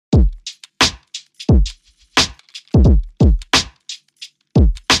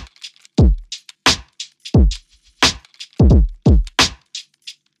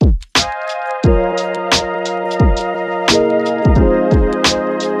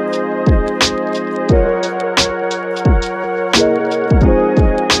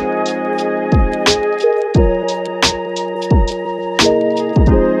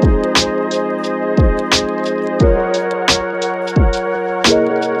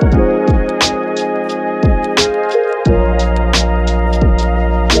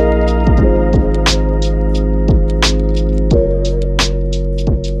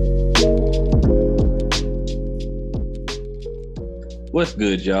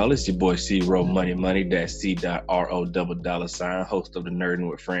good, y'all? It's your boy C-Ro Money. That's C.R.O $, host of the Nerding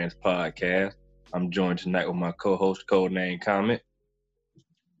with Friends podcast. I'm joined tonight with my co-host, Codename Comment.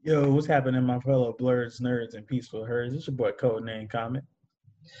 Yo, what's happening, my fellow blurs, nerds, and peaceful herds? It's your boy Codename Comment.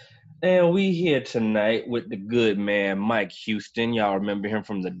 And we here tonight with the good man, Mike Houston. Y'all remember him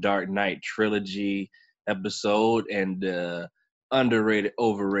from the Dark Knight trilogy episode and the underrated,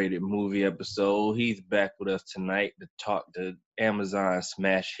 overrated movie episode. He's back with us tonight to talk the Amazon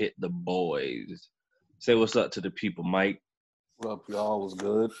smash hit The Boys. Say what's up to the people, Mike. What up, y'all? Was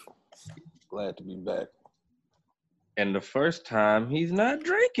good. Glad to be back. And the first time he's not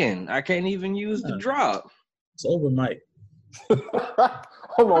drinking. I can't even use the drop. It's over, Mike.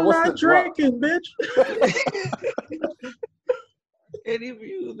 Hold on, I'm what's not the drop? drinking, bitch. Can't even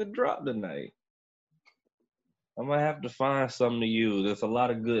use the drop tonight. I might have to find something to use. There's a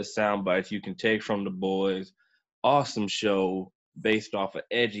lot of good sound bites you can take from The Boys. Awesome show based off an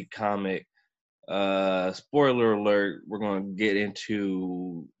edgy comic. Spoiler alert, we're going to get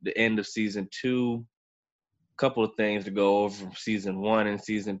into the end of season 2. Couple of things to go over from season 1 and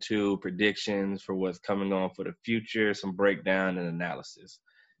season 2, predictions for what's coming on for the future, some breakdown and analysis.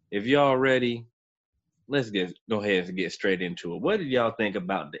 If y'all ready, let's go ahead and get straight into it. What did y'all think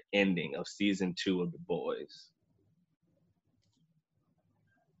about the ending of season 2 of The Boys?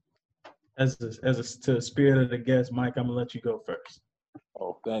 To the spirit of the guest, Mike, I'm gonna let you go first.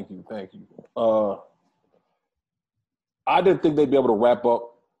 Oh, thank you. I didn't think they'd be able to wrap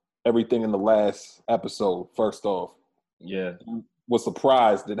up everything in the last episode, first off. Yeah. Was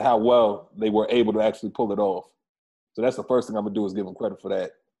surprised at how well they were able to actually pull it off. So that's the first thing I'm going to do is give them credit for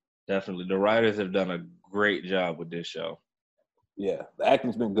that. Definitely. The writers have done a great job with this show. Yeah, the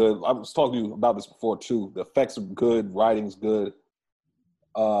acting's been good. I was talking to you about this before, too. The effects are good. Writing's good.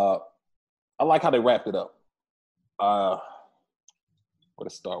 I like how they wrapped it up. Where to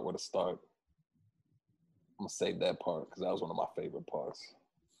start? I'm going to save that part because that was one of my favorite parts.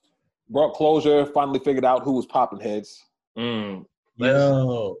 Brought closure, finally figured out who was popping heads. Let's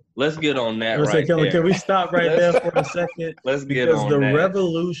get on that right there. Can we stop right there for a second? Let's get on that. Because the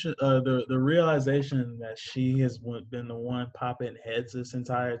revolution, the realization that she has been the one popping heads this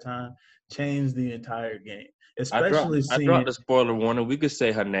entire time changed the entire game. Especially I dropped the spoiler warning. We could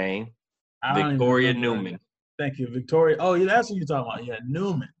say her name. Victoria Newman. Thank you, Victoria. Oh, yeah, that's what you're talking about. Yeah,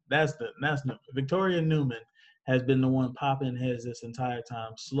 Newman. That's Newman. Victoria Newman has been the one popping heads this entire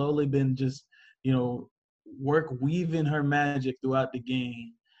time. Slowly been just, weaving her magic throughout the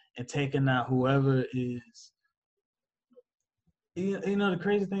game and taking out whoever is. The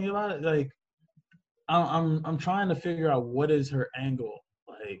crazy thing about it, like, I'm trying to figure out what is her angle.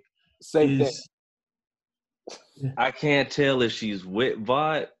 Like, same thing. I can't tell if she's with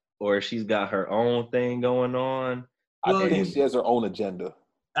Vought or if she's got her own thing going on. I think she has her own agenda.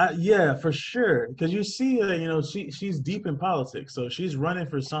 Yeah, for sure. Because you see that, she's deep in politics. So she's running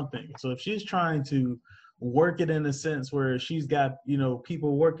for something. So if she's trying to work it in a sense where she's got,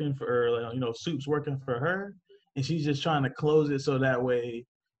 people working for her, Soups working for her, and she's just trying to close it so that way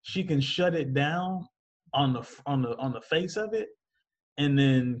she can shut it down on the face of it and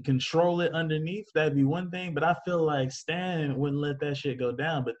then control it underneath, that'd be one thing. But I feel like Stan wouldn't let that shit go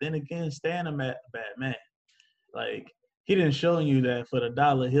down. But then again, Stan a bad man. Like, he didn't show you that for the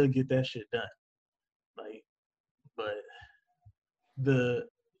 $1 he'll get that shit done. Like, but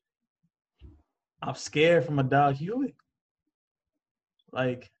I'm scared for my dog Huey.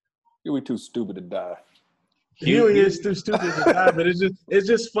 Like, Huey too stupid to die. Huey is too stupid to die, but it's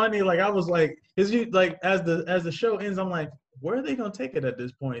just funny. Like, I was like, as the show ends, I'm like, where are they gonna take it at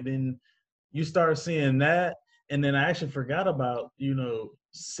this point? Then you start seeing that, and then I actually forgot about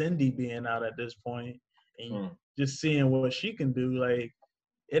Cindy being out at this point, and just seeing what she can do. Like,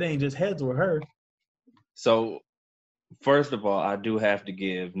 it ain't just heads with her. So, first of all, I do have to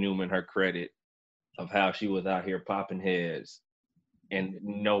give Newman her credit of how she was out here popping heads, and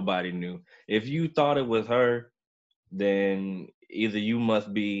nobody knew. If you thought it was her, then either you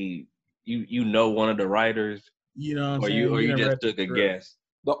must be one of the writers. Or you just took a guess.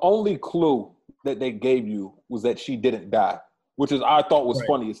 The only clue that they gave you was that she didn't die, which I thought was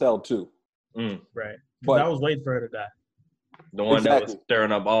funny as hell too. Right. But I was waiting for her to die. The one that was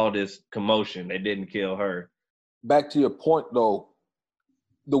stirring up all this commotion, they didn't kill her. Back to your point though,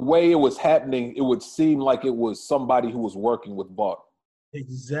 the way it was happening, it would seem like it was somebody who was working with Vought.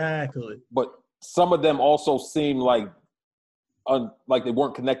 Exactly. But some of them also seemed like they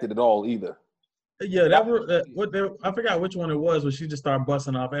weren't connected at all either. Yeah, I forgot which one it was, but she just started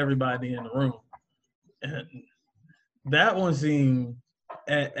busting off everybody in the room. And that one seemed,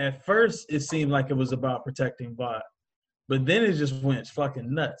 at first, it seemed like it was about protecting Vought. But then it just went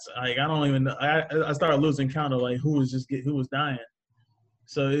fucking nuts. Like I don't even know. I started losing count of like who was dying.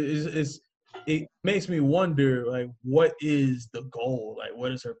 So it makes me wonder like what is the goal? Like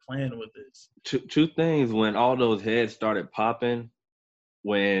what is her plan with this? Two things. When all those heads started popping,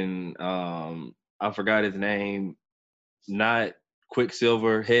 when I forgot his name, not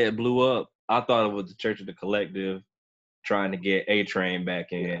Quicksilver head blew up. I thought it was the Church of the Collective trying to get A-Train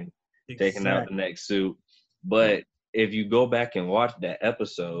back in, taking out the next suit. But if you go back and watch that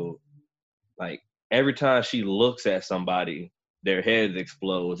episode, like every time she looks at somebody, their head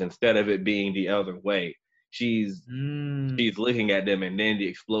explodes instead of it being the other way. She's looking at them and then the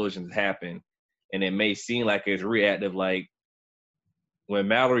explosions happen. And it may seem like it's reactive. Like when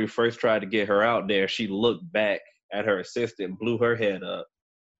Mallory first tried to get her out there, she looked back at her assistant, blew her head up.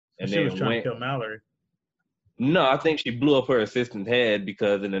 And she was trying to kill Mallory. No, I think she blew up her assistant's head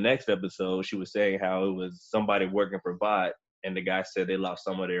because in the next episode, she was saying how it was somebody working for Bot, and the guy said they lost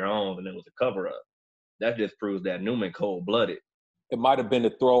some of their own, and it was a cover-up. That just proves that Newman cold-blooded. It might have been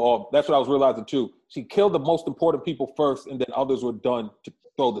to throw off. That's what I was realizing, too. She killed the most important people first, and then others were done to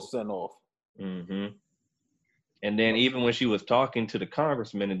throw the scent off. Mm-hmm. And then even when she was talking to the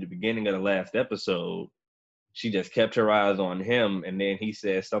congressman in the beginning of the last episode, she just kept her eyes on him, and then he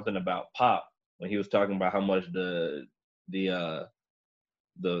said something about Pop when he was talking about how much the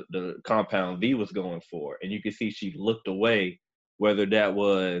compound V was going for. And you could see she looked away, whether that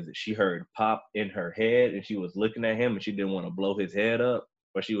was she heard Pop in her head and she was looking at him and she didn't want to blow his head up,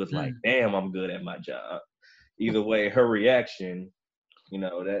 or she was like, damn, I'm good at my job. Either way, her reaction, you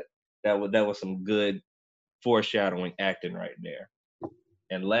know, that was some good foreshadowing acting right there.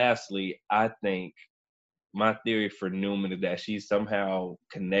 And lastly, I think my theory for Newman is that she's somehow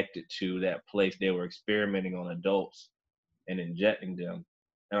connected to that place they were experimenting on adults and injecting them.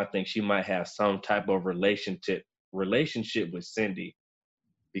 And I think she might have some type of relationship with Cindy,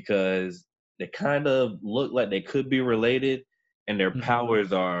 because they kind of look like they could be related, and their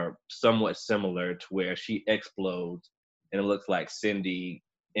powers are somewhat similar to where she explodes and it looks like Cindy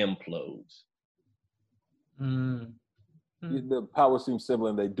implodes. The powers seem similar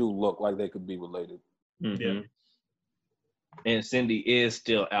and they do look like they could be related. Mm-hmm. Yeah. And Cindy is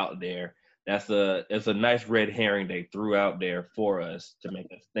still out there. It's a nice red herring they threw out there for us to make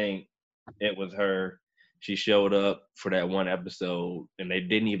us think it was her. She showed up for that one episode and they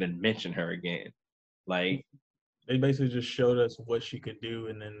didn't even mention her again. Like they basically just showed us what she could do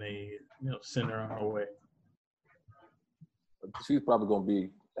and then they sent her on her way. She's probably going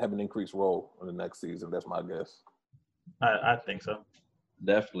to have an increased role in the next season. That's my guess. I think so.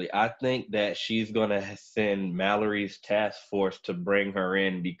 Definitely. I think that she's going to send Mallory's task force to bring her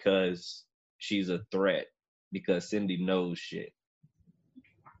in because she's a threat, because Cindy knows shit.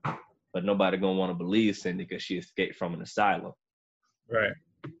 But nobody going to want to believe Cindy because she escaped from an asylum. Right.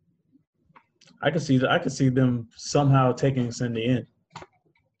 I could see them somehow taking Cindy in.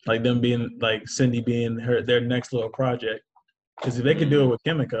 Like them being, like Cindy being their next little project. Because if they could do it with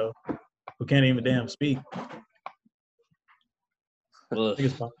Kimiko, who can't even damn speak.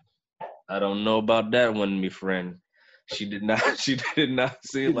 I don't know about that one, my friend. She did not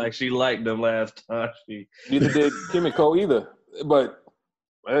seem like she liked them last time. Neither did Kimiko either. But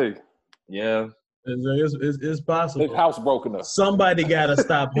hey, yeah, it's possible. They've housebroken us. Somebody got to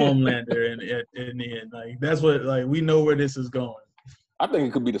stop Homelander in the end. Like that's what we know where this is going. I think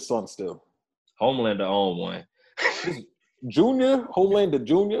it could be the son still. Homelander on one. Junior, Homelander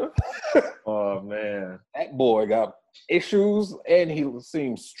Junior. Oh man, that boy got issues, and he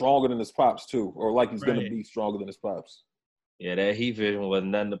seems stronger than his pops too, or like he's gonna be stronger than his pops. Yeah, that heat vision was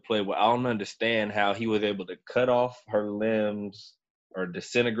nothing to play with. I don't understand how he was able to cut off her limbs or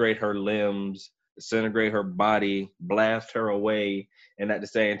disintegrate her limbs, disintegrate her body, blast her away, and at the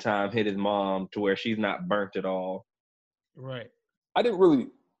same time hit his mom to where she's not burnt at all. Right. I didn't really.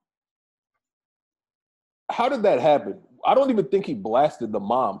 How did that happen? I don't even think he blasted the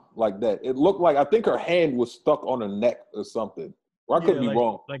mom like that. It looked like, I think her hand was stuck on her neck or something. Or I could be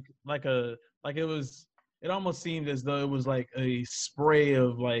wrong. It almost seemed as though it was like a spray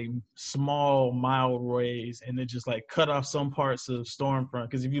of like small, mild rays, and it just like cut off some parts of Stormfront.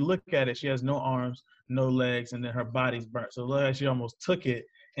 Because if you look at it, she has no arms, no legs, and then her body's burnt. So it looked like she almost took it,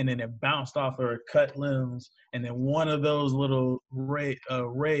 and then it bounced off her cut limbs, and then one of those little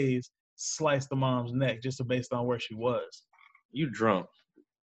rays sliced the mom's neck just based on where she was. You drunk.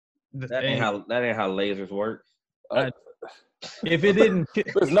 That ain't how lasers work. If it didn't,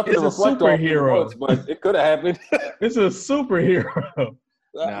 there's nothing to reflect on, but it could have happened. It's a superhero.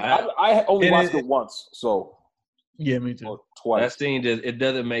 I only watched it once, so Yeah, me too. Or twice. That scene it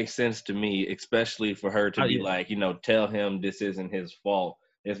doesn't make sense to me, especially for her to be Yeah. like, tell him this isn't his fault.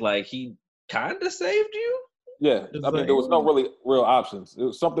 It's like he kind of saved you. Yeah, It's I mean, like, there was no really real options. It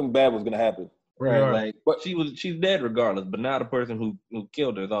was something bad was gonna happen. Right, regardless. like But- she's dead regardless, but now the person who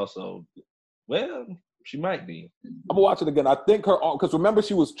killed her is also, well, she might be. I'm gonna watch it again. I think her because remember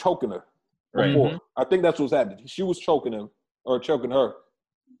she was choking her Right. before. I think that's what's happening. She was choking him or choking her.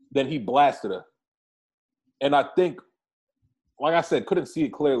 Then he blasted her, and I think, like I said, couldn't see it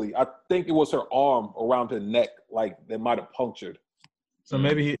clearly. I think it was her arm around her neck, like that might have punctured. So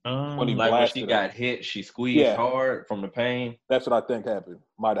maybe When he Like when blasted she her. got hit, she squeezed Yeah. hard from the pain. That's what I think happened.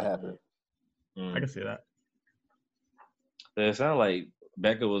 Might have happened. I can see that. So it sounded like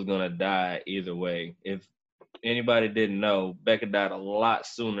Becca was gonna die either way. If anybody didn't know, Becca died a lot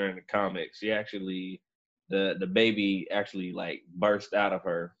sooner in the comics. She actually, the baby actually like burst out of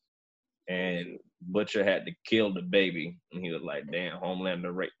her, and Butcher had to kill the baby. And he was like, "Damn,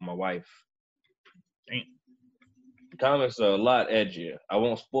 Homelander raped my wife." Damn. The comics are a lot edgier. I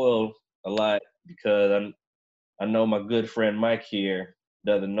won't spoil a lot because I know my good friend Mike here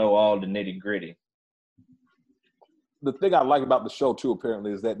doesn't know all the nitty gritty. The thing I like about the show too,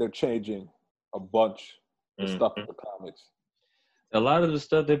 apparently, is that they're changing a bunch of stuff in the comics. A lot of the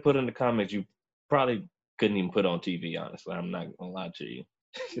stuff they put in the comics, you probably couldn't even put on TV. Honestly, I'm not gonna lie to you.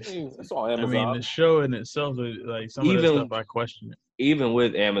 It's on I Amazon. mean, the show in itself, like some of that stuff, I question it. Even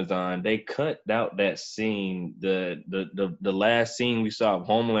with Amazon, they cut out that scene. The last scene we saw of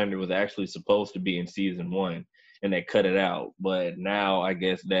Homelander was actually supposed to be in season 1, and they cut it out. But now I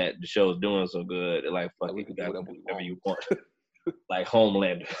guess that the show's doing so good, they're like, fuck we it, you can do guys can do whatever whatever we you want. Like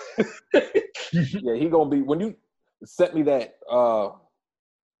Homelander. Yeah, he gonna be when you sent me that the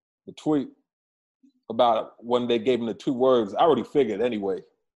tweet about when they gave him the 2 words. I already figured anyway,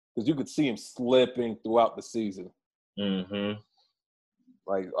 because you could see him slipping throughout the season. Mm-hmm.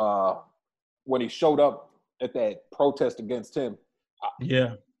 Like when he showed up at that protest against him,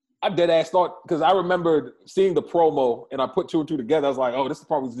 Yeah. I dead ass thought, because I remembered seeing the promo and I put 2 and 2 together. I was like, oh, this is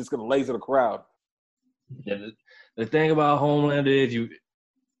probably just gonna laser the crowd. Yeah, the thing about Homelander is he's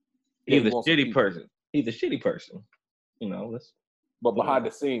Yeah, he a wants to shitty keep- person. He's a shitty person. But behind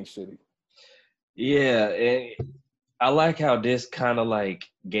the scenes, shitty. Yeah, and I like how this kind of like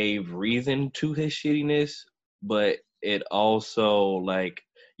gave reason to his shittiness, but it also like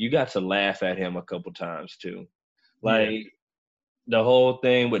you got to laugh at him a couple times too. Like the whole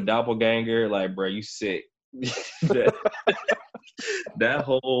thing with Doppelganger, like bro, you sick. that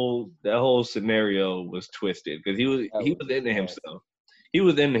whole scenario was twisted because he was into himself. He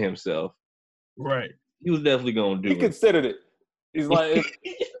was into himself. Right. He was definitely gonna do He it. considered it. He's like,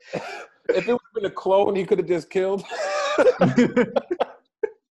 if it would have been a clone, he could have just killed.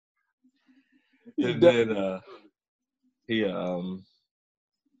 And then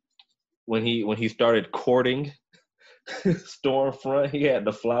when he started courting Stormfront, he had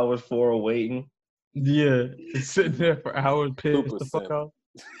the flowers for her waiting. Yeah. Sitting there for hours, pissed Super the fuck simp. off.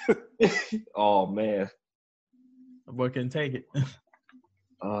 Oh man. Boy couldn't take it.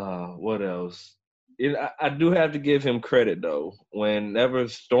 What else? I do have to give him credit though. Whenever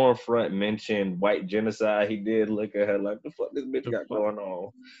Stormfront mentioned white genocide, he did look at her like, "The fuck this bitch got going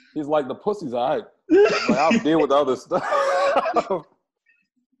on?" He's like, the pussy's all right. Like, I'll deal with the other stuff.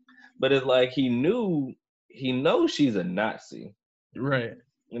 But it's like he knows she's a Nazi. Right.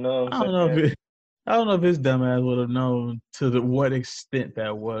 You know what I'm I don't know saying? I don't know if his dumbass would have known to what extent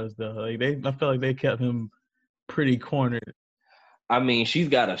that was though. Like I feel like they kept him pretty cornered. I mean, she's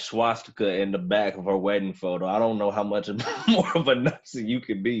got a swastika in the back of her wedding photo. I don't know how much more of a Nazi you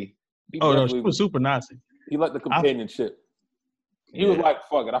could be. He Oh no, she definitely- was super Nazi. He liked the companionship. He was like,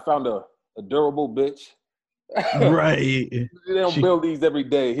 fuck it, I found a durable bitch. Right. They don't build these every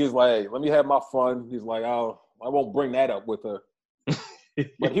day. He's like, hey, let me have my fun. He's like, I won't bring that up with her.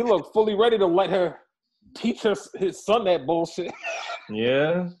 But he looked fully ready to let her teach his son that bullshit.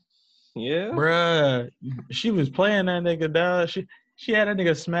 Yeah. Bruh. She was playing that nigga down. She had that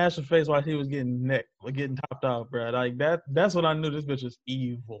nigga smash her face while he was getting topped off, bruh. Like that's when I knew this bitch was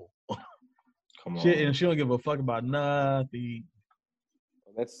evil. Come on. And she don't give a fuck about nothing.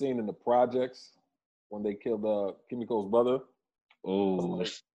 That scene in the projects when they killed Kimiko's brother. Oh.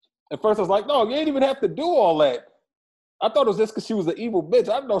 At first I was like, no, you ain't even have to do all that. I thought it was just because she was an evil bitch.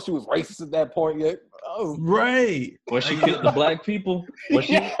 I didn't know she was racist at that point yet. Right. When she killed the black people,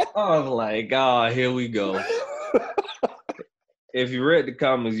 I was like, oh, here we go. If you read the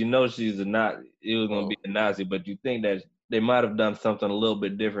comments, you know she's it was gonna be a Nazi, but you think that they might have done something a little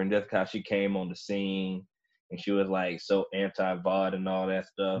bit different just because she came on the scene and she was like so anti-Vought and all that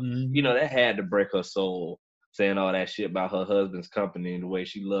stuff. Mhm. You know, that had to break her soul. saying all that shit about her husband's company and the way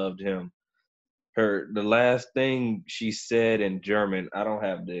she loved him. The last thing she said in German, I don't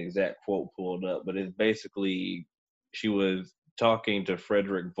have the exact quote pulled up, but it's basically she was talking to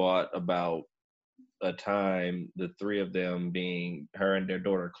Frederick Vaught about a time the three of them, being her and their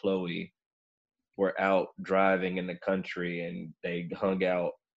daughter Chloe, were out driving in the country and they hung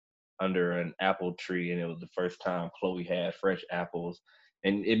out under an apple tree, and it was the first time Chloe had fresh apples.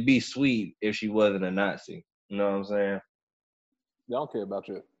 And it'd be sweet if she wasn't a Nazi. You know what I'm saying? I don't care about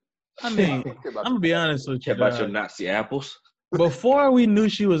you. I mean, I'm gonna be honest with you. Care about your Nazi apples? Before we knew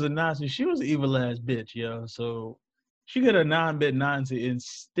she was a Nazi, she was an evil ass bitch, yo. So she could have non-bit Nazi and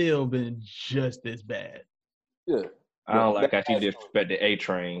still been just as bad. Yeah. I don't like how she disrespected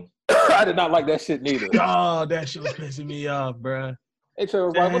A-Train. I did not like that shit neither. Oh, that shit was pissing me off, bruh. A-Train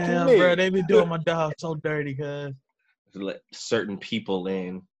was like, what you mean? Bro, they be doing my dog so dirty, cuz. Let certain people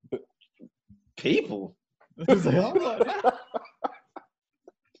in. People?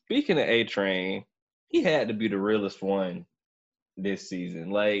 Speaking of A-Train, he had to be the realest one this season.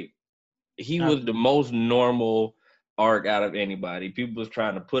 Like, he was the most normal arc out of anybody. People was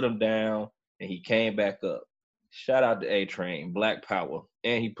trying to put him down, and he came back up. Shout out to A-Train, Black Power.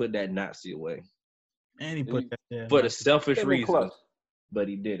 And he put that Nazi away. And he put that there. For the selfish reasons, but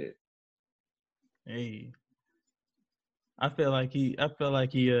he did it. Hey. I feel like he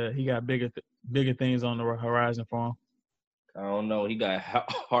got bigger things on the horizon for him. I don't know. He got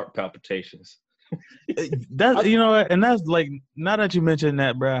heart palpitations. That's and that's like, now that you mentioned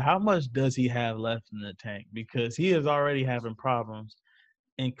that, bro, how much does he have left in the tank? Because he is already having problems,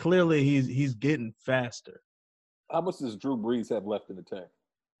 and clearly he's getting faster. How much does Drew Brees have left in the tank?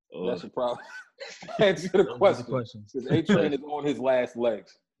 That's the problem. Answer the question. Because A-Train is on his last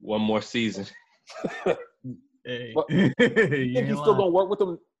legs. One more season. Hey. But I think he's still gonna work with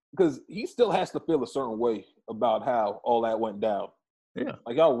him, because he still has to feel a certain way about how all that went down. Yeah.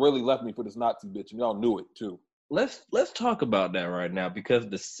 Like, y'all really left me for this Nazi bitch, and y'all knew it too. Let's talk about that right now, because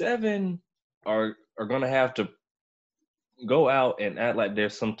the 7 are gonna have to go out and act like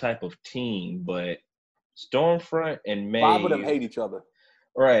there's some type of team, but Stormfront and Maeve, 5 of them hate each other.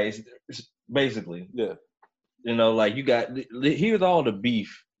 Right, basically. Yeah. You know, like, you got, here's all the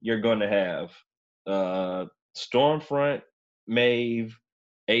beef you're gonna have. Stormfront, Maeve,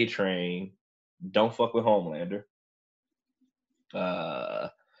 A-Train, don't fuck with Homelander.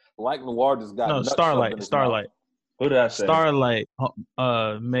 Black Noir just got Starlight. Who did I say? Starlight,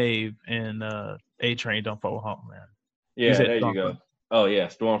 Maeve, and A-Train don't fuck with Homelander. Yeah, there you go. Oh yeah,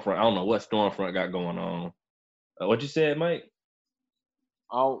 Stormfront. I don't know what Stormfront got going on. What you said, Mike?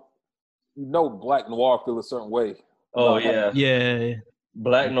 Black Noir feel a certain way. Oh yeah. Yeah.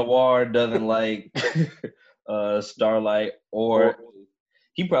 Black Noir doesn't like Starlight, or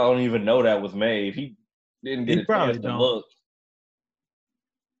he probably don't even know that was Maeve. He didn't get a chance to look.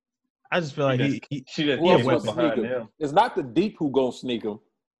 I just feel like she just went behind him. It's not the Deep who gonna sneak him.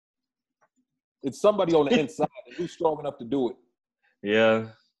 It's somebody on the inside who's strong enough to do it. Yeah.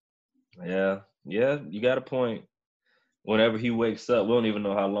 You got a point. Whenever he wakes up, we don't even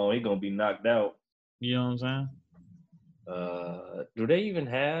know how long he's gonna be knocked out. You know what I'm saying? Do they even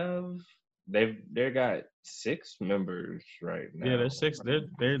have? They got 6 members right now. Yeah, there's 6.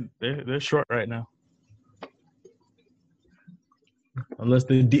 They're short right now. Unless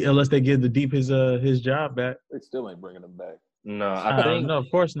they give the Deep his job back. They still ain't bringing him back. No, I think no, of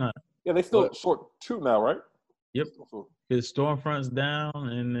course not. Yeah, they still short 2 now, right? Yep. His Stormfront's down,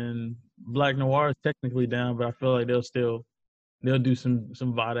 and then Black Noir is technically down, but I feel like they'll do some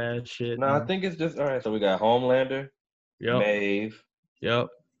Vought ass shit. No, I think it's just all right. So we got Homelander, Maeve,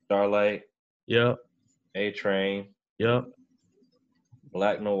 Starlight, A-Train,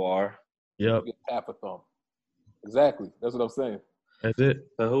 Black Noir, half a thumb. Exactly. That's what I'm saying. That's it.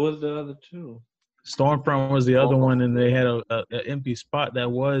 So who was the other 2? Stormfront was the other one, and they had an empty spot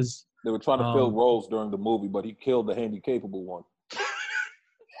that was. They were trying to fill roles during the movie, but he killed the handy-capable one.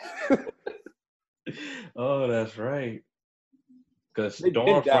 Oh, that's right. Because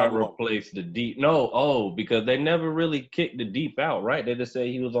Stormfront replaced the Deep. No, because they never really kicked the Deep out, right? They just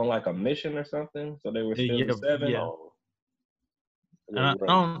say he was on like a mission or something, so they were still the 7. Yeah.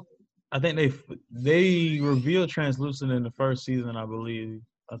 I think they revealed Translucent in the first season, I believe.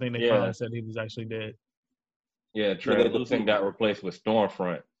 I think they finally said he was actually dead. Yeah, Translucent got replaced with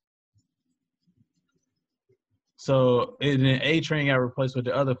Stormfront. So, and then A-Train got replaced with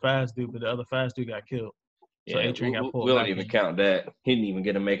the other fast dude, but the other fast dude got killed. So A-Train got pulled. We don't even count that. He didn't even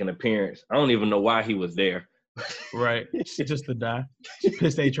get to make an appearance. I don't even know why he was there. Right. Just to die.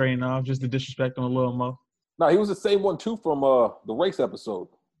 Pissed A-Train off, just to disrespect him a little more. No, he was the same one, too, from the race episode.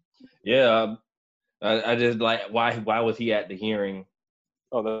 Yeah. I just like why was he at the hearing?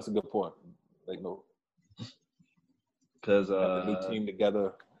 Oh, that's a good point. Like no, Because got the new team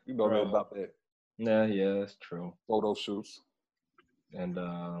together. You know bro. about that. Yeah, that's true. Photo shoots. And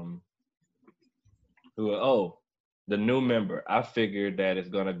the new member. I figured that it's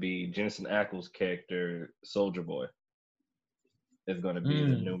gonna be Jensen Ackles' character, Soldier Boy. Is gonna be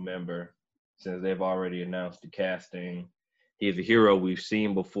the new member since they've already announced the casting. He's a hero we've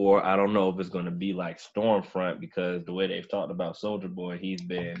seen before. I don't know if it's gonna be like Stormfront because the way they've talked about Soldier Boy, he's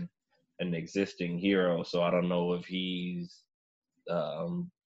been an existing hero. So I don't know if he's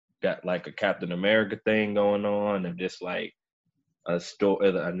got like a Captain America thing going on, and just like a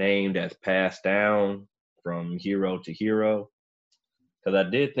name that's passed down from hero to hero. Because I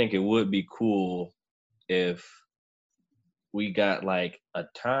did think it would be cool if we got like a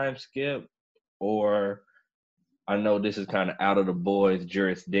time skip, or I know this is kind of out of the boys'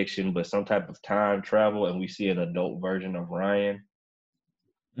 jurisdiction, but some type of time travel, and we see an adult version of Ryan,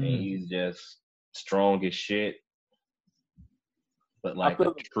 and he's just strong as shit, but like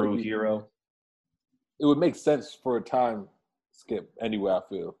a true hero. It would make sense for a time skip anyway. I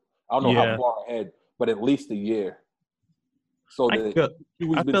feel I don't know how far ahead, but at least a year. So I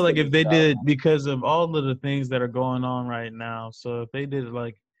feel like if they did, because of all of the things that are going on right now, so if they did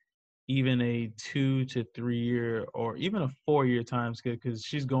like even a 2 to 3 year or even a 4-year time skip, because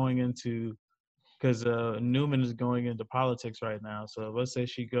Newman is going into politics right now. So let's say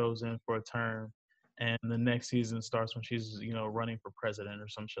she goes in for a term, and the next season starts when she's running for president or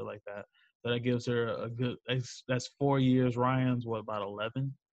some shit like that. So that gives her a good. That's 4 years. Ryan's what, about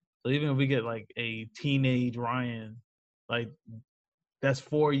 11? So even if we get like a teenage Ryan, like that's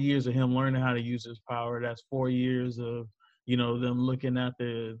 4 years of him learning how to use his power. That's 4 years of them looking at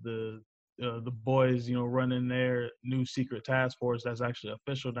the boys running their new secret task force that's actually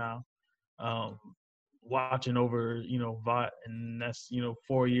official now, watching over Vought, and that's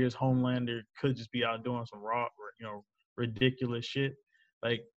 4 years. Homelander could just be out doing some raw ridiculous shit,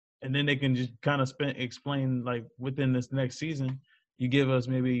 like, and then they can just kind of explain like within this next season. You give us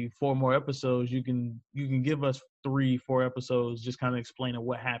maybe 4 more episodes. You can give us 3-4 episodes just kind of explaining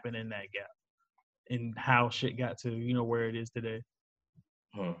what happened in that gap and how shit got to where it is today.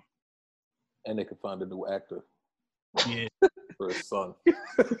 And they can find a new actor. Yeah, for his son.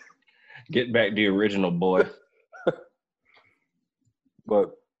 Get back the original boy.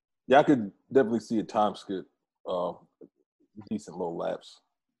 But yeah, I could definitely see a time skip, decent little lapse.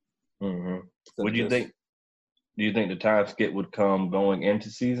 Mm-hmm. What do you think? Do you think the time skip would come going into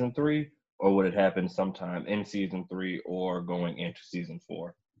season 3, or would it happen sometime in season 3 or going into season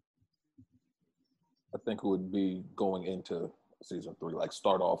 4? I think it would be going into season 3, like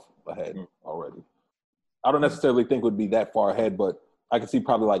start off ahead already. I don't necessarily think it would be that far ahead, but I could see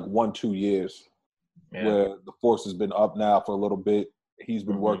probably like 1-2 years where the force has been up now for a little bit. He's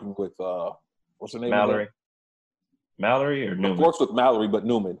been working with what's her name? Mallory. Mallory or Newman? The force with Mallory, but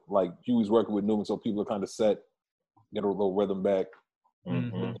Newman. Like Huey's working with Newman, so people are kind of set, get a little rhythm back.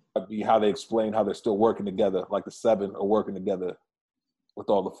 Mm-hmm. That'd be how they explain how they're still working together, like the 7 are working together with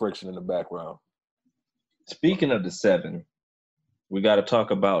all the friction in the background. Speaking of the 7, we got to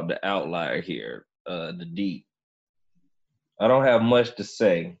talk about the outlier here, the Deep. I don't have much to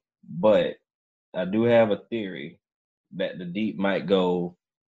say, but I do have a theory that the Deep might go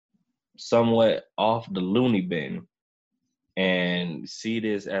somewhat off the loony bin and see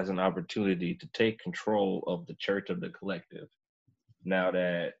this as an opportunity to take control of the Church of the Collective. Now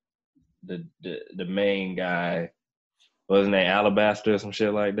that the main guy, wasn't it Alabaster or some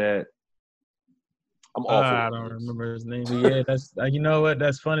shit like that? I'm awful. I don't remember his name, but yeah, that's you know what?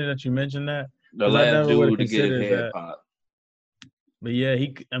 That's funny that you mentioned that. The last dude to get his head popped. But yeah,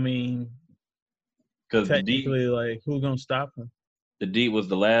 because technically, like, who's gonna stop him? The Deep was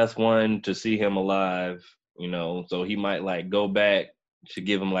the last one to see him alive, so he might like go back to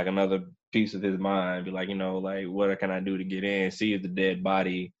give him like another piece of his mind, be like, like, what can I do to get in? See the dead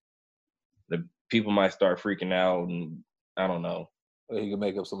body. The people might start freaking out, and I don't know. He can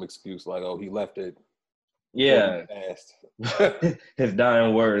make up some excuse like, oh, he left it. Yeah. His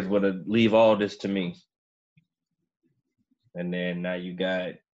dying words would have leave all this to me. And then now you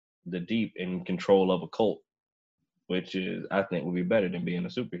got the Deep in control of a cult, which is, I think, would be better than being a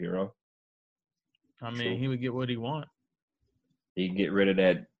superhero. I mean, he would get what he want. He'd get rid of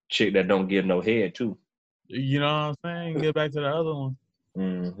that chick that don't give no head, too. You know what I'm saying? Get back to the other one.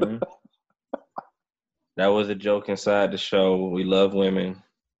 Mm-hmm. That was a joke inside the show. We love women.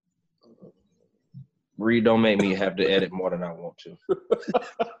 Reed, don't make me have to edit more than I want to.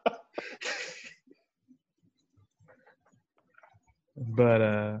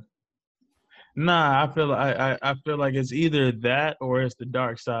 But Nah, I feel like it's either that or it's the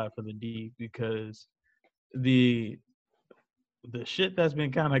dark side for the Deep, because the shit that's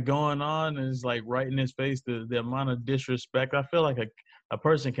been kind of going on is like right in his face. The amount of disrespect. I feel like a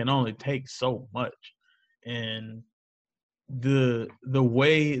person can only take so much, and the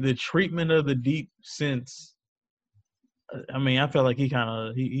way the treatment of the Deep since. I mean, I felt like he kind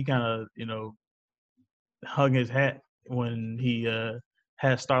of hung his hat when he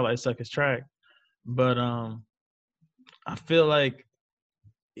had Starlight suck his track, but I feel like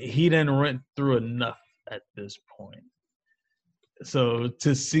he didn't rent through enough at this point. So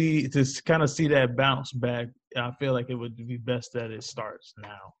to kind of see that bounce back, I feel like it would be best that it starts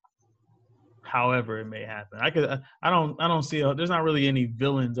now. However, it may happen. I don't see there's not really any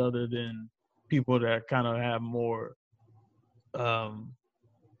villains other than people that kind of have more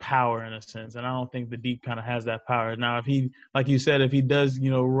power in a sense, and I don't think the Deep kind of has that power. Now, if he, like you said, if he does,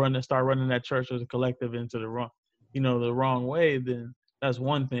 start running that church as a collective into the wrong way, then that's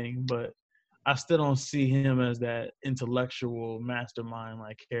one thing. But I still don't see him as that intellectual mastermind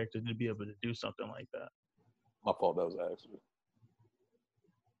like character to be able to do something like that. My fault. That was accident.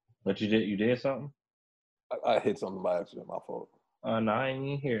 But you did something? I hit something by accident. My fault. No, I ain't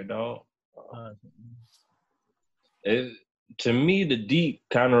even here, dog. To me, the Deep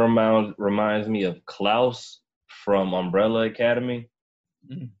kind of reminds me of Klaus from Umbrella Academy.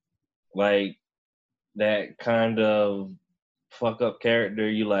 Mm. Like that kind of fuck up character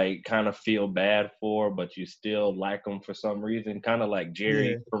you like kind of feel bad for, but you still like him for some reason. Kind of like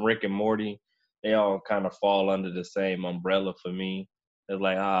Jerry from Rick and Morty. They all kind of fall under the same umbrella for me. It's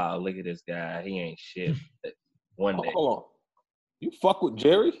like, look at this guy. He ain't shit. One day. Hold on. You fuck with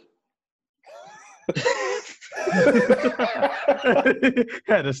Jerry?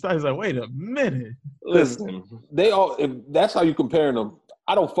 Had to start. He's like, wait a minute. Listen, if that's how you comparing them,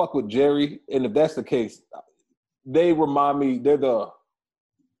 I don't fuck with Jerry. And if that's the case, they remind me, they're the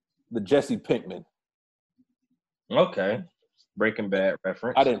Jesse Pinkman. Okay. Breaking Bad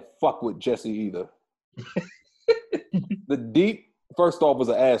reference. I didn't fuck with Jesse either. The Deep, first off, was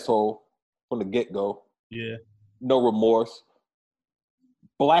an asshole from the get-go. Yeah. No remorse.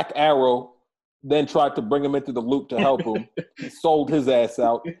 Black Arrow then tried to bring him into the loop to help him. He sold his ass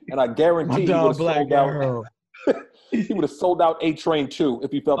out. And I guarantee he would have sold out. He would have sold out A-Train too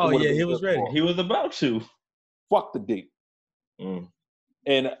if he felt it would have been he was ready. for him. He was about to. Fuck the Deep. Mm.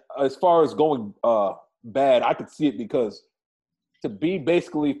 And as far as going bad, I could see it because to be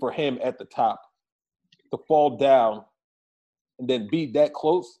basically for him at the top, to fall down and then be that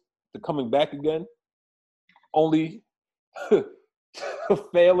close to coming back again, only to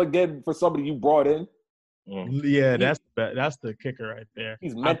fail again for somebody you brought in. Yeah, that's the kicker right there.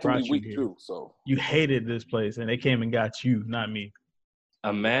 He's mentally weak too. So you hated this place, and they came and got you, not me.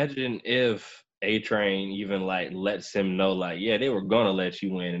 Imagine if A-Train even like lets him know, like, yeah, they were gonna let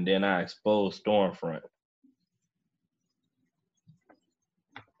you in, and then I exposed Stormfront.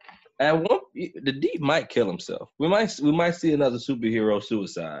 The Deep might kill himself. We might see another superhero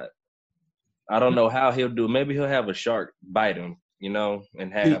suicide. I don't know how he'll do. Maybe he'll have a shark bite him, and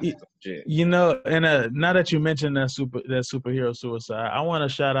have some shit. And now that you mentioned that superhero suicide, I want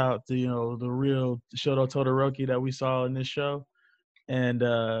to shout out to the real Shoto Todoroki that we saw in this show, and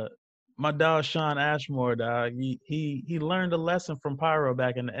my dog Sean Ashmore, dog. He learned a lesson from Pyro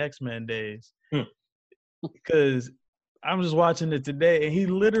back in the X-Men days, because I'm just watching it today, and he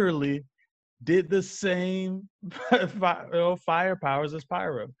literally did the same fire powers as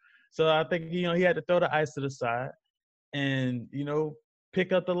Pyro. So I think he had to throw the ice to the side and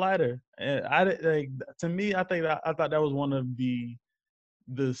pick up the lighter. And I thought that was one of the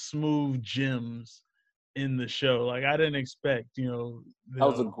smooth gems in the show. Like I didn't expect that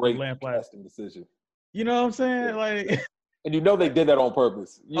was a great casting decision. You know what I'm saying? Yeah. Like. And they did that on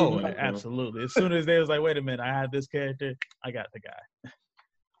purpose. Absolutely. As soon as they was like, wait a minute, I have this character, I got the guy.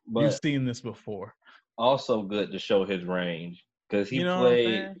 But you've seen this before. Also good to show his range. Because he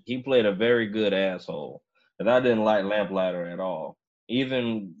played a very good asshole. And I didn't like Lamplighter at all.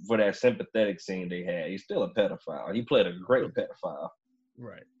 Even for that sympathetic scene they had, he's still a pedophile. He played a great pedophile.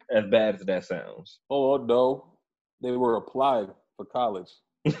 Right. As bad as that sounds. Oh, no. They were applied for college.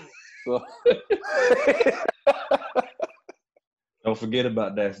 So don't forget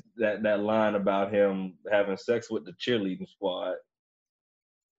about that line about him having sex with the cheerleading squad.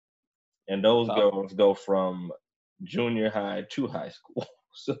 And those girls go from junior high to high school.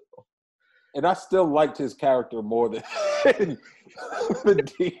 So. And I still liked his character more than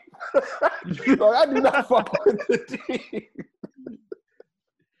the Deep. I do not fuck with the Deep.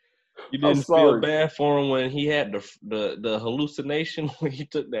 You I'm didn't feel sorry. bad for him when he had the hallucination when he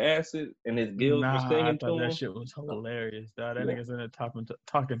took the acid and his gills were Nah, I singing thought to that him? shit was hilarious, dog. That Yeah. nigga's in there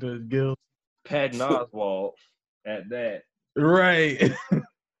talking to his gills. Patton Oswalt at that. Right.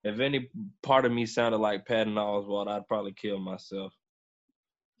 If any part of me sounded like Patton Oswalt, I'd probably kill myself.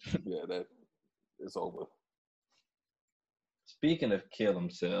 Yeah, that it's over. Speaking of kill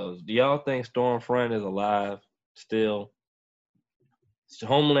themselves, do y'all think Stormfront is alive still?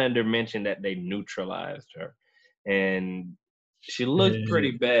 Homelander mentioned that they neutralized her, and she looks Yeah.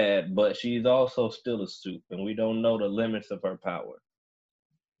 pretty bad, but she's also still a soup, and we don't know the limits of her power.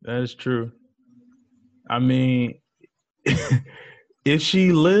 That is true. I mean, if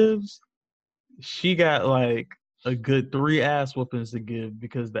she lives, she got like a good 3 ass whoopings to give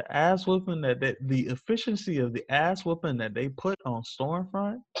because the ass whooping the efficiency of the ass whooping that they put on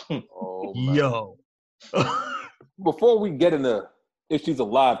Stormfront, Oh man. yo. Before we get into if she's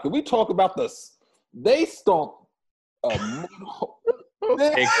alive, can we talk about they stomped a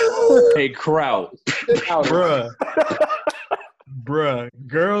Hey, Kraut. Bruh,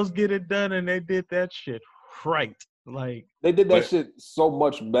 girls get it done and they did that shit right. Like They did that shit so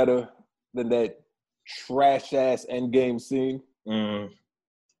much better than that trash ass Endgame scene. Mm,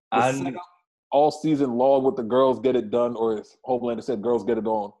 The setup all season long with the girls get it done, or as Homelander said, girls get it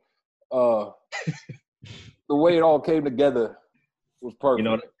on. The way it all came together was perfect.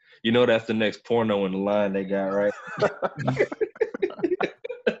 you know that's the next porno in the line they got, right?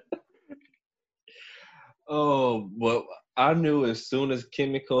 Oh, well, I knew as soon as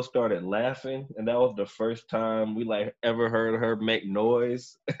Kimiko started laughing, and that was the first time we like ever heard her make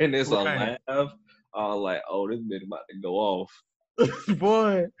noise, and it's Right. a laugh. I was like, oh, this bitch about to go off.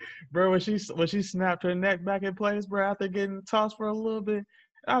 Boy, bro, when she snapped her neck back in place, bro, after getting tossed for a little bit.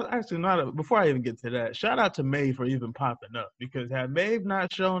 Before I even get to that, shout out to Maeve for even popping up, because had Maeve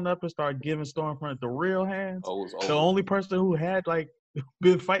not shown up and started giving Stormfront the real hands, the only person who had like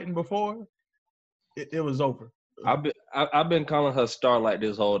been fighting before, it was over. I've been calling her Starlight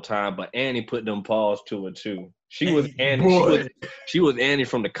this whole time, but Annie put them paws to her too. She was Annie. She was Annie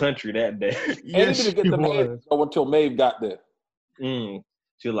from the country that day. Annie didn't get the hands until Maeve got there. She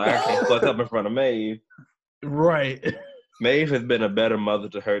was like, I can't fuck up in front of Maeve. Right. Maeve has been a better mother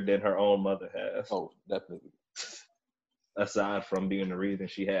to her than her own mother has. Oh, definitely. Aside from being the reason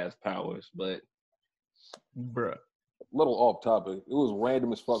she has powers, but bruh. A little off topic. It was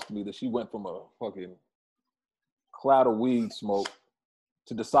random as fuck to me that she went from a fucking cloud of weed smoke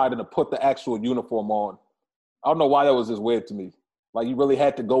to deciding to put the actual uniform on. I don't know why that was just weird to me. Like, you really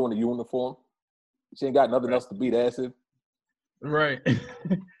had to go in the uniform. She ain't got nothing else to beat acid. Right.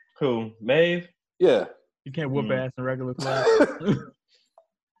 Who? Maeve? Yeah. You can't whoop ass in regular clothes.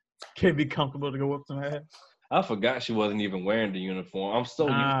 Can't be comfortable to go whoop some ass. I forgot she wasn't even wearing the uniform. I'm so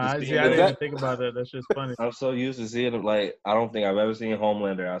used to seeing I didn't even think about that. That's just funny. I'm so used to seeing it. Like, I don't think I've ever seen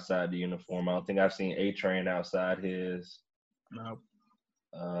Homelander outside the uniform. I don't think I've seen A-Train outside his. No.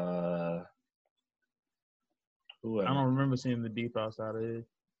 Who I don't remember seeing the Deep outside of it.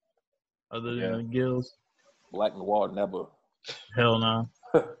 Other than the Gills. Black Noir never. Hell no.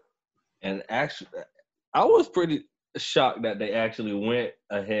 And actually, I was pretty shocked that they actually went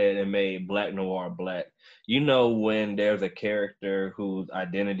ahead and made Black Noir black. You know, when there's a character whose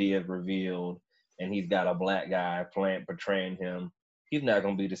identity is revealed and he's got a black guy portraying him, he's not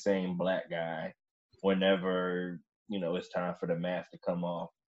going to be the same black guy whenever, it's time for the mask to come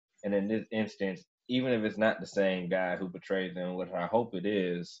off. And in this instance, even if it's not the same guy who portrays him, which I hope it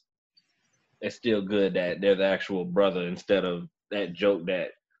is, it's still good that they're the actual brother instead of that joke that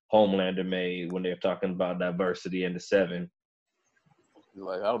Homelander made when they're talking about diversity in the Seven.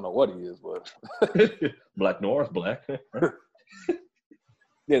 Like, I don't know what he is, but Black Noir's black.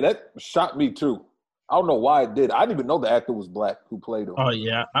 Yeah, that shocked me too. I don't know why it did. I didn't even know the actor was black who played him. Oh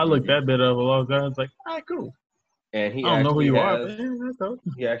yeah, I looked that bit up a long time. I was like, all right, cool. And he I don't know who you are, has, but that's dope.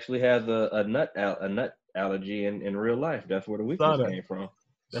 He actually has a nut allergy in real life. That's where the weakness came from.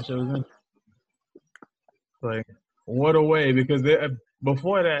 That shit was in. Like, what a way, because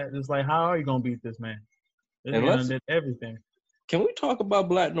before that, it's like, how are you gonna beat this man? This man did everything. Can we talk about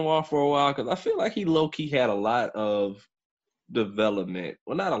Black Noir for a while? Because I feel like he low-key had a lot of development.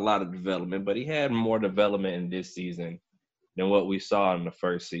 Well, not a lot of development, but he had more development in this season than what we saw in the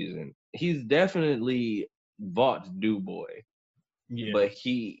first season. He's definitely Vaught's boy. Yeah. But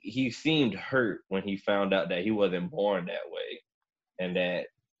he seemed hurt when he found out that he wasn't born that way and that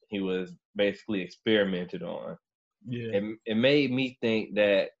he was basically experimented on. Yeah. It made me think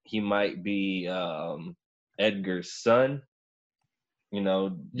that he might be Edgar's son,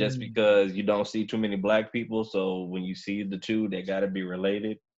 just because you don't see too many black people. So when you see the two, they got to be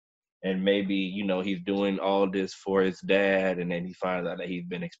related. and maybe, you know, he's doing all this for his dad, and then he finds out that he's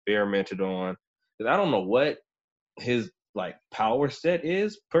been experimented on. Because I don't know what his like power set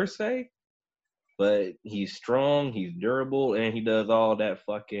is per se, but he's strong, he's durable, and he does all that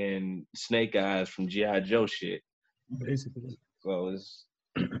fucking Snake Eyes from G.I. Joe shit. Basically, So it's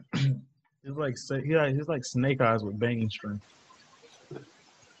he's like Snake Eyes with banging strength.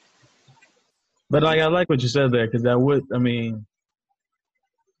 But like I like what you said there, because that would, I mean,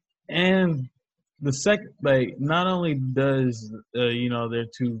 and the second, like, not only does you know, there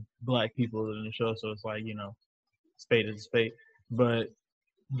are two black people in the show, so it's like, you know, spade is a spade, but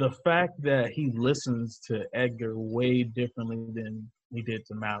the fact that he listens to Edgar way differently than he did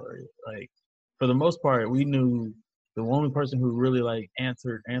to Mallory. Like, for the most part, we knew the only person who really like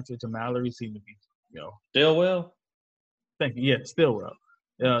answered to Mallory seemed to be, you know, Stillwell. thank you, yeah, Stillwell.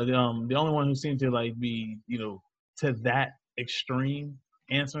 The only one who seemed to like be, you know, to that extreme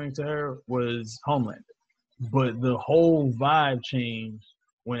answering to her was Homelander. But the whole vibe changed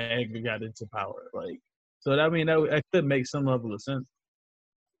when Edgar got into power. Like, so I mean, that could make some level of sense.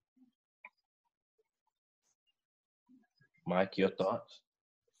 Mike, your thoughts?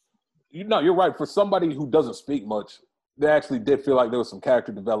 You know, you're right. For somebody who doesn't speak much, they actually did feel like there was some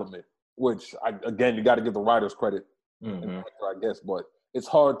character development, which, again, you got to give the writers credit, I guess. But it's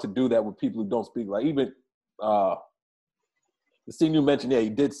hard to do that with people who don't speak. Like, even the scene you mentioned, yeah, he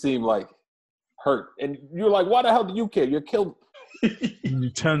did seem like hurt. And you're like, why the hell do you care? You're killing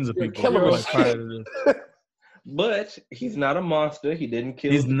tons of people. Killing like prior to this. But he's not a monster. He didn't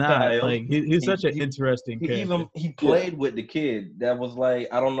kill. He's the not child. like he's such an interesting character. He played with the kid. That was like,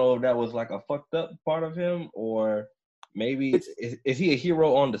 I don't know if that was like a fucked up part of him, or maybe is he a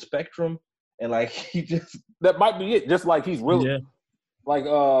hero on the spectrum? And like he just that might be it. Just like he's really like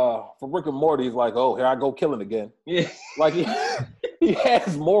for Rick and Morty, he's like, oh, here I go killing again. Yeah, like he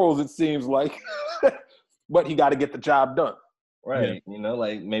has morals. It seems like, but he got to get the job done. Right. Yeah. You know,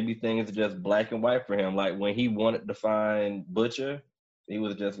 like maybe things are just black and white for him. Like when he wanted to find Butcher, he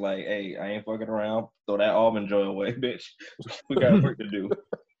was just like, hey, I ain't fucking around. Throw that almond joy away, bitch. We got work to do.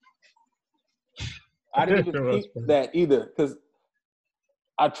 I didn't even think that either, because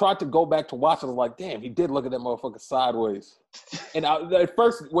I tried to go back to watch it. I was like, damn, he did look at that motherfucker sideways. And at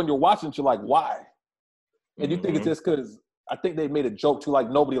first, when you're watching, you're like, why? And you think it's just because I think they made a joke too,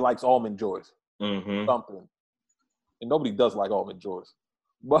 like nobody likes almond joys. Something. And nobody does like almond joys.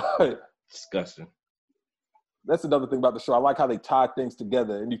 But disgusting. That's another thing about the show. I like how they tie things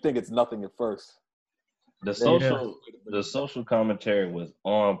together, and you think it's nothing at first. The social commentary was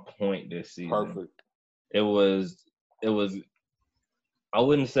on point this season. Perfect. It was I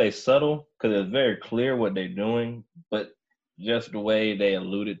wouldn't say subtle, because it's very clear what they're doing, but just the way they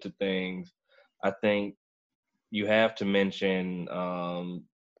alluded to things. I think you have to mention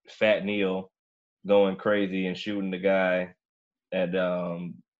Fat Neil going crazy and shooting the guy at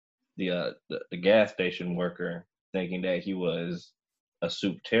the gas station worker, thinking that he was a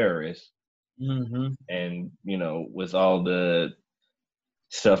soup terrorist. And, you know, with all the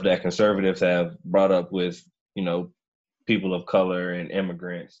stuff that conservatives have brought up with, you know, people of color and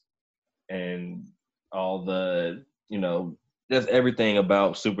immigrants and all the, you know, just everything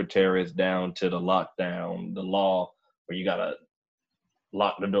about super terrorists down to the lockdown, the law where you got to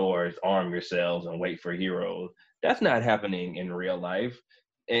lock the doors, arm yourselves, and wait for heroes. That's not happening in real life.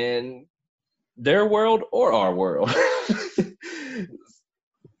 In their world or our world.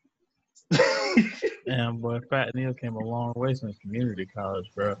 Damn, boy, Fat Neil came a long way since community college,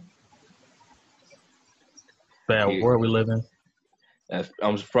 bro. Bad world we live in.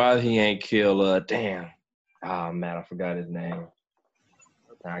 I'm surprised he ain't kill, damn. Oh, man, I forgot his name.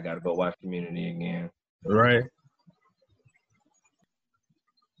 I got to go watch Community again. Right.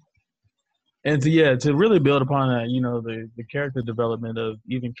 And to really build upon that, you know, the character development of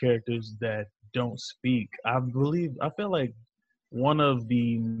even characters that don't speak, I feel like one of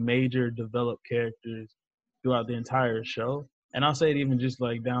the major developed characters throughout the entire show, and I'll say it even just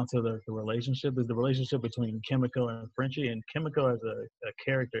like down to the relationship, is the relationship between Kimiko and Frenchie, and Kimiko as a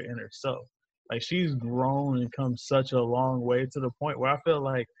character in herself. Like, she's grown and come such a long way to the point where I feel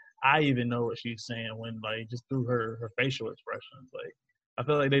like I even know what she's saying when, like, just through her facial expressions. Like, I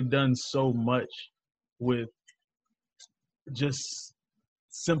feel like they've done so much with just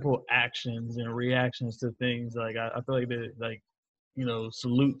simple actions and reactions to things. Like, I feel like they, like, you know,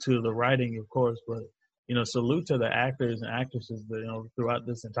 salute to the writing, of course, but, you know, salute to the actors and actresses that, you know, throughout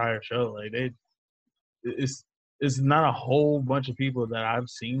this entire show. Like, it's not a whole bunch of people that I've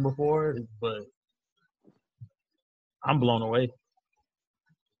seen before, but I'm blown away.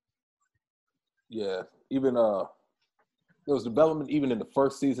 Yeah, even there was development even in the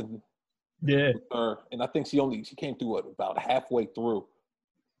first season Yeah. And I think she came through about halfway through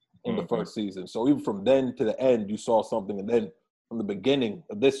in the Mm-hmm. first season. So even from then to the end, you saw something, and then from the beginning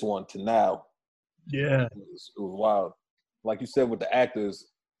of this one to now, Yeah. it was wild. Like you said, with the actors,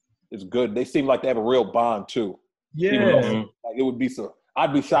 it's good. They seem like they have a real bond too. Even Yeah. though, like, it would be so.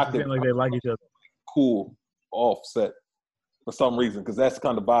 I'd be shocked if Seem like they like each other. cool Offset for some reason, because that's the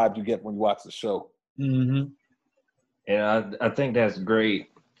kind of vibe you get when you watch the show. Mm-hmm. And I think that's great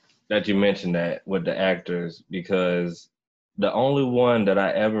that you mentioned that with the actors, because the only one that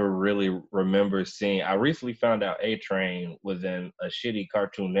I ever really remember seeing, I recently found out A-Train was in a shitty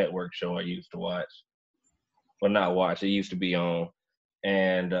Cartoon Network show I used to watch. Well, not watch, it used to be on.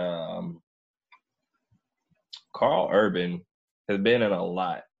 And Carl Urban has been in a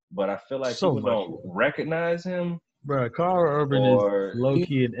lot, but I feel like So people much. don't recognize him. Bro, Carl Urban Or- is low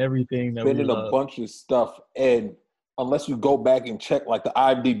key in everything that Been we in love. a bunch of stuff, and unless you go back and check like the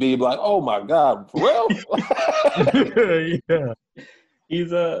IMDb, be like, oh my God, for real? Yeah,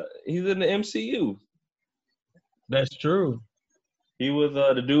 He's in the MCU. that's true. He was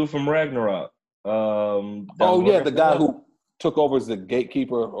the dude from Ragnarok. That Oh was yeah, working the for guy him. who took over as the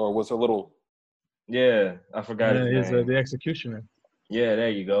gatekeeper, or was a little. Yeah, I forgot Yeah, his he's name. the executioner. Yeah, there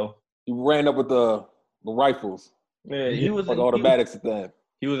you go. He ran up with the rifles, Yeah, Yeah, like automatics at that.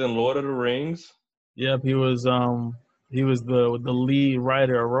 he was in Lord of the Rings. Yep, he was the lead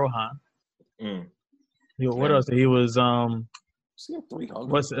writer of Rohan. Mm. What Yeah. else? He was See him 300.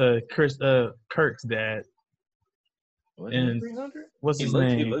 what's Kirk's dad? Was And he in 300? What's He his looks,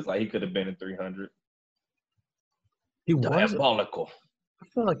 name? He looks like he could have been in 300. He was. Diabolical. I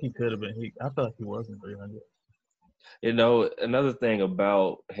feel like he could have been. I feel like he was in 300. You know, another thing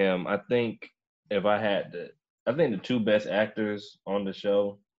about him, I think the two best actors on the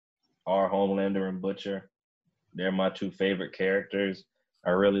show are Homelander and Butcher. They're my two favorite characters.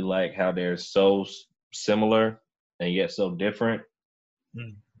 I really like how they're so similar and yet so different.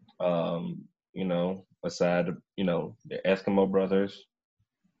 You know, aside, you know, the Eskimo brothers.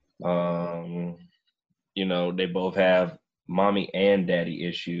 You know, they both have mommy and daddy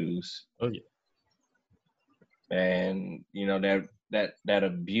issues. Oh yeah. And you know that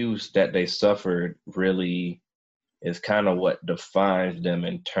abuse that they suffered really is kind of what defines them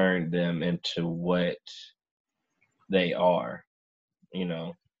and turned them into what they are. You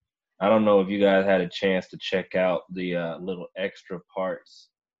know, I don't know if you guys had a chance to check out the little extra parts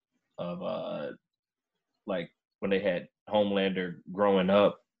of like when they had Homelander growing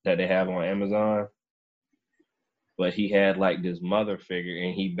up that they have on Amazon, but he had like this mother figure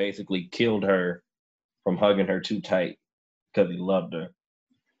and he basically killed her from hugging her too tight because he loved her.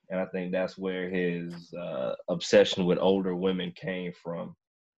 And I think that's where his obsession with older women came from.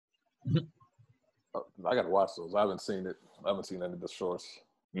 I gotta watch those. I haven't seen it. I haven't seen any of the shorts.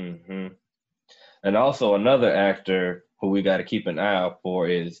 Hmm. And also another actor who we got to keep an eye out for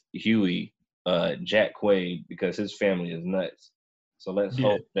is Huey, Jack Quaid, because his family is nuts. So let's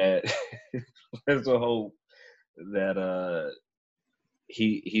hope that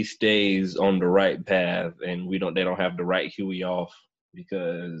he stays on the right path and they don't have to write Huey off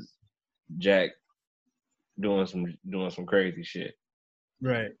because Jack doing some crazy shit.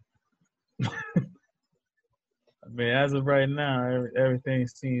 Right. I mean, as of right now, everything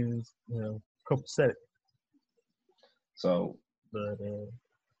seems, copacetic. So, But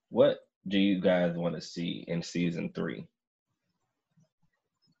what do you guys want to see in season 3?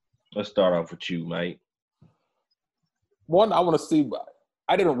 Let's start off with you, Mike. One, I want to see.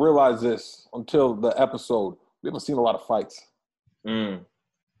 I didn't realize this until the episode. We haven't seen a lot of fights. I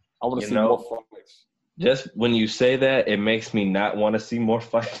want to see more fights. Just when you say that, it makes me not want to see more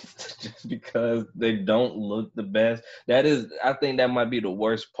fights just because they don't look the best. I think that might be the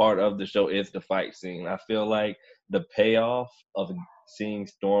worst part of the show is the fight scene. I feel like the payoff of seeing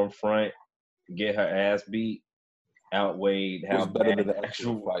Stormfront get her ass beat outweighed how better than the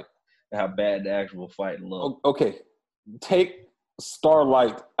actual fight. How bad the actual fight looked. Okay, take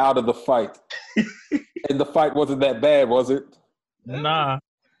Starlight out of the fight, and the fight wasn't that bad, was it? nah.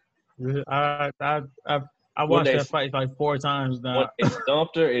 I watched that fight like 4 times now. When they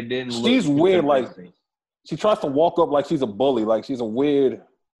stomped her, it didn't look. She's weird. Like she tries to walk up like she's a bully. Like she's a weird.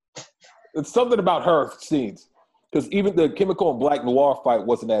 It's something about her scenes. Because even the Chemical and Black Noir fight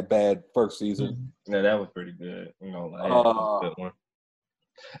wasn't that bad first season. Yeah, that was pretty good. You know, that was a good one.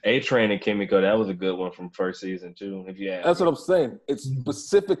 A-Train and Chemical, that was a good one from first season too. If you ask That's what I'm saying. It's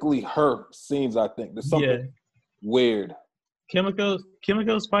specifically her scenes. I think there's something weird.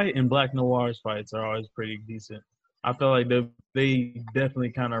 Chemical's fight and Black Noir's fights are always pretty decent. I feel like they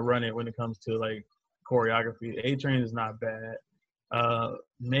definitely kind of run it when it comes to like choreography. A-Train is not bad.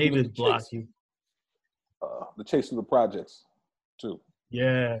 Mavis Chase. blocky. The chase through the projects, too.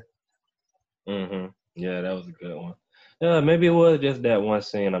 Yeah. Mm-hmm. Yeah, that was a good one. Maybe it was just that one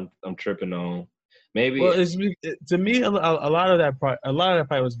scene I'm tripping on. Maybe. Well, to me, a lot of that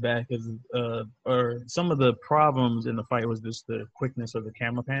fight was bad because, or some of the problems in the fight was just the quickness of the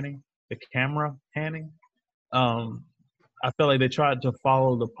camera panning. I felt like they tried to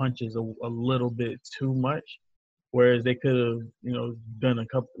follow the punches a little bit too much, whereas they could have, done a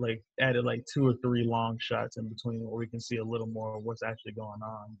couple, like added like 2 or 3 long shots in between where we can see a little more of what's actually going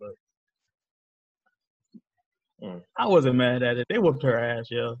on. But I wasn't mad at it. They whooped her ass,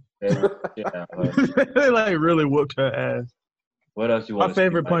 yo. Yeah, they like really whooped her ass. What else you want? My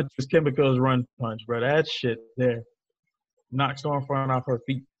favorite punch was Kimiko's run punch, bro. That shit there knocked Stormfront off her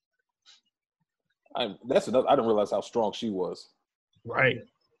feet. That's enough. I didn't realize how strong she was. Right.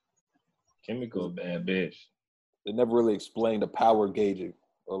 Kimiko, bad bitch. They never really explained the power gauging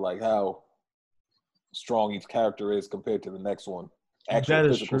or like how strong each character is compared to the next one. Actual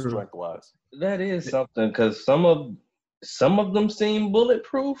physical strength wise. That is something because some of them seem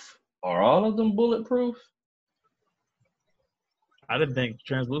bulletproof. Are all of them bulletproof? I didn't think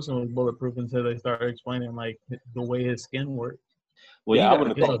Translucent was bulletproof until they started explaining like the way his skin works. Well, yeah, I would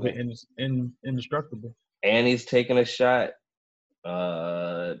have thought that. Indestructible. And he's taking a shot.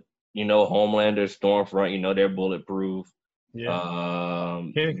 Homelander, Stormfront, they're bulletproof. Yeah.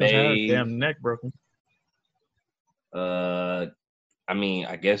 Kimiko's had her damn neck broken.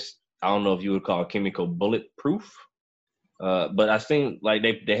 I guess I don't know if you would call Kimiko bulletproof. But I think like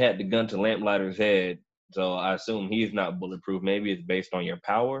they had the gun to Lamplighter's head, so I assume he's not bulletproof. Maybe it's based on your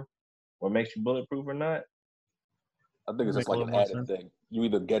power, what makes you bulletproof or not. I think it's just like an added thing. You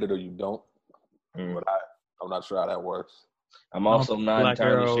either get it or you don't. But I'm not sure how that works. I'm also not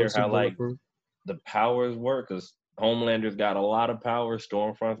entirely sure how like the powers work because Homelander's got a lot of powers,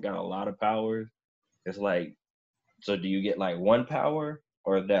 Stormfront's got a lot of powers. It's like, so do you get like one power?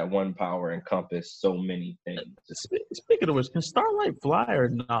 Or does that one power encompass so many things? Speaking of which, can Starlight fly or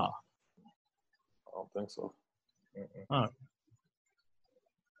nah? I don't think so.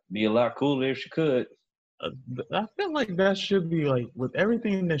 Be a lot cooler if she could. I feel like that should be like, with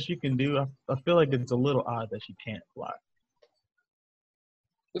everything that she can do, I feel like it's a little odd that she can't fly.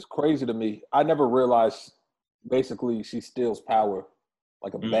 It's crazy to me. I never realized basically she steals power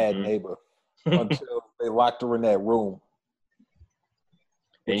like a bad neighbor until they locked her in that room.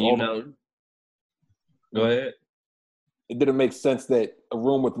 And go ahead. It didn't make sense that a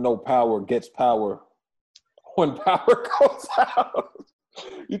room with no power gets power when power goes out.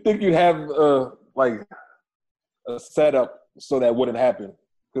 You think you'd have like a setup so that wouldn't happen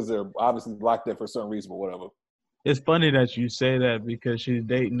because they're obviously locked in for a certain reason or whatever. It's funny that you say that because she's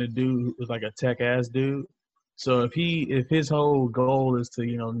dating a dude who's like a tech ass dude. So if his whole goal is to,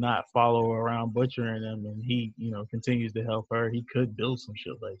 not follow around butchering him and he, continues to help her, he could build some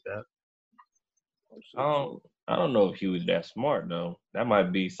shit like that. I don't know if he was that smart though. That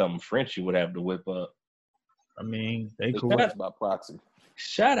might be something Frenchie would have to whip up. I mean, they cool. That's by proxy.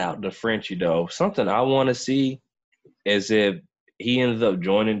 Shout out to Frenchie though. Something I want to see is if he ends up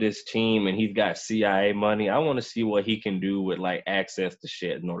joining this team and he's got CIA money. I want to see what he can do with like access to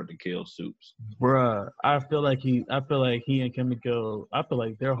shit in order to kill Supes. Bruh, I feel like he and Kimiko, I feel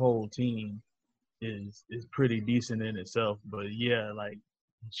like their whole team is pretty decent in itself. But yeah, like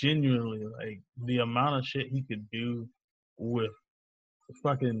genuinely, like the amount of shit he could do with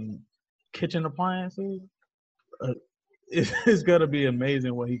fucking kitchen appliances, it's gonna be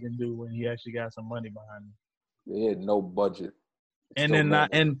amazing what he can do when he actually got some money behind him. They had no budget. And then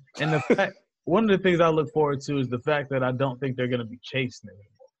the fact, one of the things I look forward to is the fact that I don't think they're gonna be chasing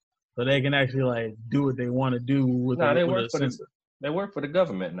anymore, so they can actually like do what they want to do with. They work for the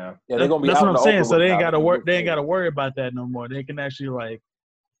government now. Yeah, they're gonna be. That's what I'm saying. So they ain't gotta work. They ain't gotta worry about that no more. They can actually like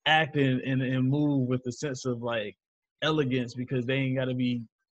act and move with a sense of like elegance because they ain't gotta be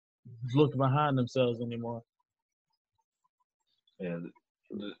looking behind themselves anymore. Yeah,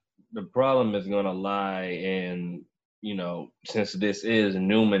 the problem is gonna lie in. Since this is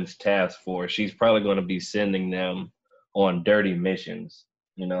Newman's task force, she's probably going to be sending them on dirty missions.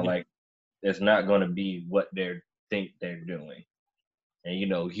 Like it's not going to be what they think they're doing.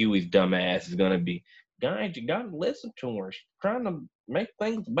 And, Huey's dumbass is going to be, guys, you got to listen to her. She's trying to make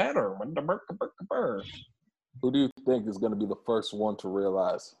things better. Who do you think is going to be the first one to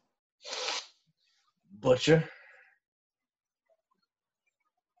realize? Butcher.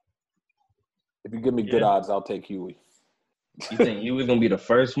 If you give me good odds, I'll take Huey. You think Huey's going to be the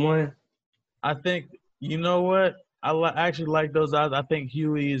first one? I think, you know what? I actually like those odds. I think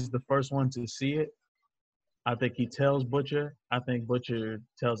Huey is the first one to see it. I think he tells Butcher. I think Butcher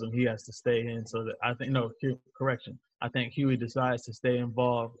tells him he has to stay in. So that correction. I think Huey decides to stay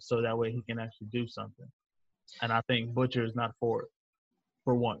involved so that way he can actually do something. And I think Butcher is not for it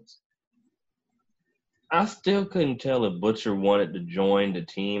for once. I still couldn't tell if Butcher wanted to join the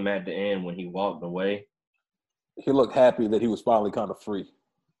team at the end when he walked away. He looked happy that he was finally kind of free.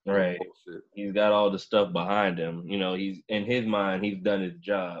 Right. He's got all the stuff behind him. You know, he's in his mind, he's done his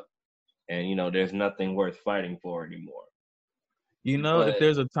job. And, you know, there's nothing worth fighting for anymore. You know, if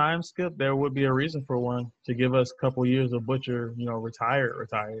there's a time skip, there would be a reason for one to give us a couple years of Butcher, you know, retired.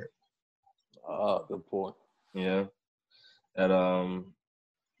 Good point. Yeah. And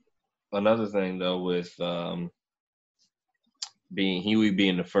another thing though with Huey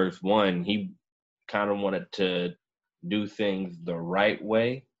being the first one, he kind of wanted to do things the right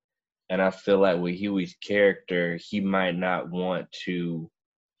way. And I feel like with Huey's character, he might not want to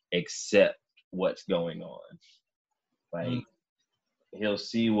accept what's going on. Like he'll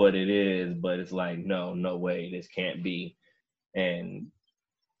see what it is, but it's like, no way, this can't be. And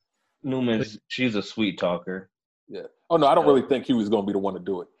Newman, she's a sweet talker. Yeah. Oh no, I don't really think he was going to be the one to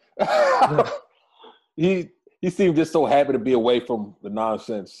do it. He seemed just so happy to be away from the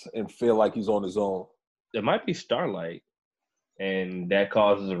nonsense and feel like he's on his own. It might be Starlight, and that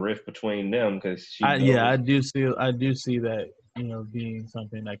causes a rift between them because I do see that, you know, being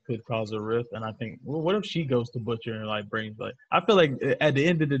something that could cause a rift. And I think, well, what if she goes to Butcher and like brings like? I feel like at the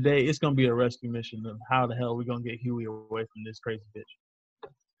end of the day, it's gonna be a rescue mission of how the hell are we gonna get Huey away from this crazy bitch.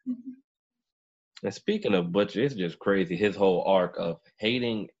 And speaking of Butcher, it's just crazy. His whole arc of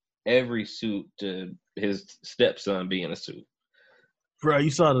hating every suit to his stepson being a suit. Bro, you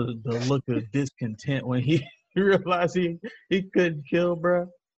saw the look of discontent when he realized he couldn't kill, bro.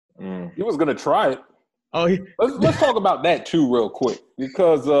 He was gonna try it. Oh, let's talk about that too, real quick,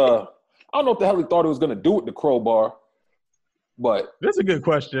 because I don't know what the hell he thought he was gonna do with the crowbar. But that's a good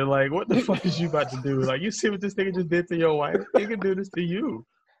question. Like, what the fuck is you about to do? Like, you see what this nigga just did to your wife? He can do this to you.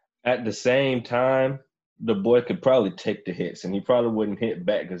 At the same time, the boy could probably take the hits, and he probably wouldn't hit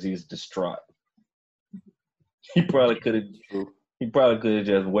back because he's distraught. He probably could have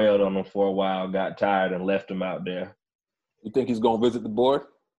just wailed on him for a while, got tired, and left him out there. You think he's gonna visit the board?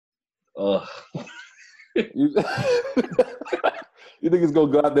 You think he's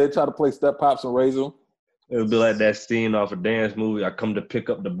gonna go out there and try to play step pops and raise him? It'll be like that scene off a dance movie. I come to pick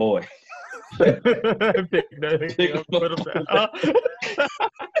up the boy.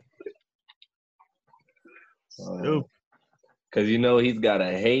 Because you know he's got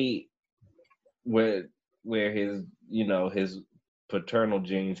a hate where his, you know, his paternal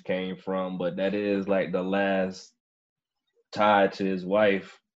genes came from, but that is like the last tie to his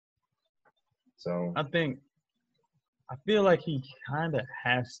wife. So I feel like he kind of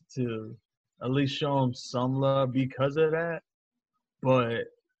has to at least show him some love because of that, but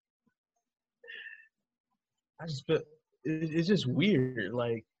I just feel it's just weird.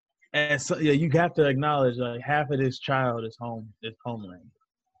 Like, you have to acknowledge like half of this child is Homeland,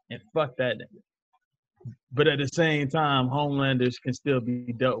 and fuck that nigga. But at the same time, Homelanders can still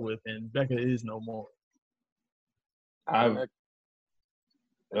be dealt with, and Becca is no more. Go ahead.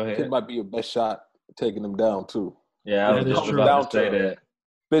 Kid might be your best shot at taking him down too. Yeah, I was just about to say that.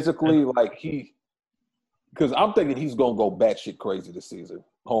 Physically, like because I'm thinking he's gonna go batshit crazy this season.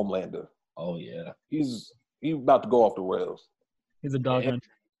 Homelander. Oh yeah, he's about to go off the rails. He's a dog.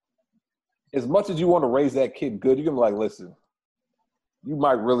 As much as you want to raise that kid good, you're gonna be like, listen, you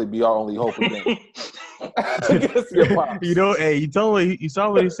might really be our only hope again. You know, hey, you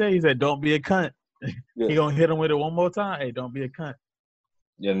saw what he said. He said, "Don't be a cunt." Yeah. He gonna hit him with it one more time. Hey, don't be a cunt.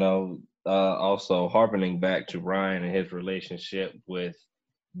 You know, also harkening back to Ryan and his relationship with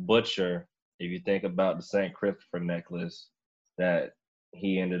Butcher. If you think about the St. Christopher necklace that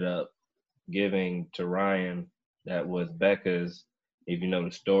he ended up giving to Ryan, that was Becca's. If you know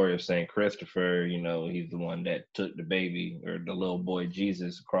the story of St. Christopher, you know, he's the one that took the baby or the little boy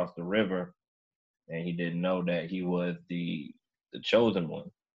Jesus across the river, and he didn't know that he was the chosen one.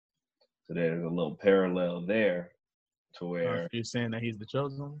 So there's a little parallel there to where you're saying that he's the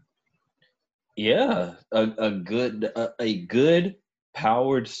chosen one? Yeah, a good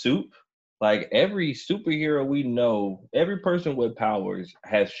powered soup. Like every superhero we know, every person with powers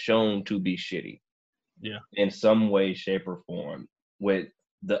has shown to be shitty. Yeah. In some way, shape, or form. With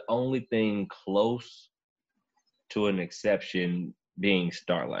the only thing close to an exception being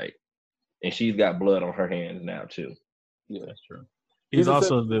Starlight. And she's got blood on her hands now, too. Yeah, that's true. He's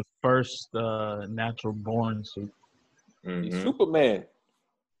also the first natural born soup. Mm-hmm. He's Superman.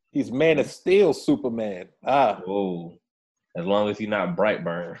 He's Man of Steel Superman. Oh, as long as he's not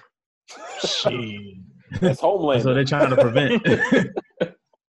Brightburn. That's Homelander. So they're trying to prevent.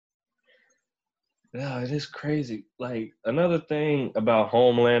 Yeah, it is crazy. Like, another thing about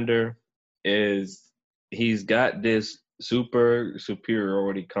Homelander is he's got this super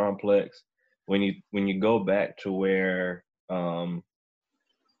superiority complex. When you go back to where Stormfront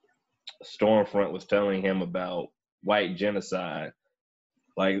was telling him about white genocide,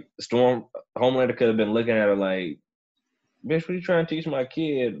 like Homelander could have been looking at her like, bitch, what are you trying to teach my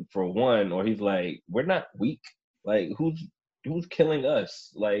kid, for one? Or he's like, we're not weak. Like, who's killing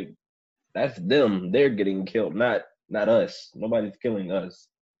us? Like, that's them. They're getting killed, not us. Nobody's killing us.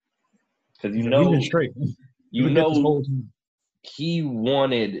 Because We've been straight. you Look at this know, whole time. he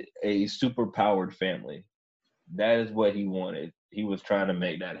wanted a super-powered family. That is what he wanted. He was trying to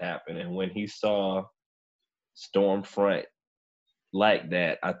make that happen. And when he saw Stormfront like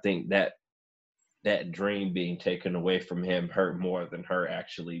that, I think that dream being taken away from him hurt more than her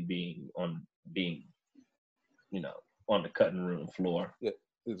actually being on the cutting room floor. Yeah.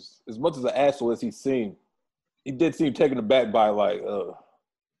 As much as an asshole as he seemed, he did seem taken aback by like, oh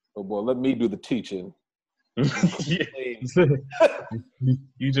boy, let me do the teaching. You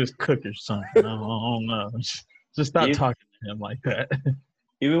just cook or something. I don't know. Just stop talking to him like that.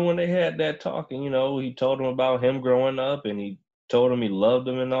 Even when they had that talk, and he told him about him growing up, and he told him he loved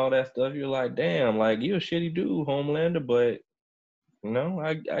him and all that stuff. You're like, damn, like, you're a shitty dude, Homelander, but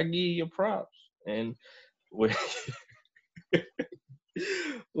I give you your props. And when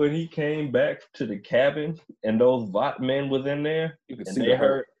when he came back to the cabin and those Vought men was in there, you could and see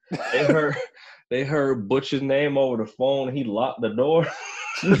they heard Butcher's name over the phone. He locked the door.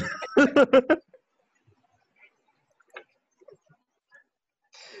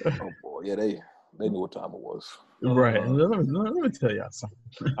 Oh boy, yeah, they knew what time it was. Right. Let me tell y'all something.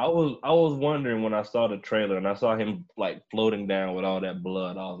 I was wondering when I saw the trailer and I saw him like floating down with all that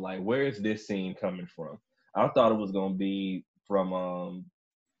blood. I was like, where is this scene coming from? I thought it was gonna be from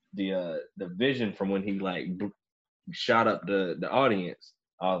the vision from when he like shot up the audience.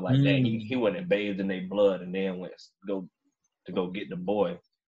 I was like, dang, he went and bathed in their blood and then went to go get the boy.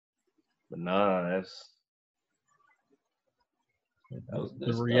 But nah,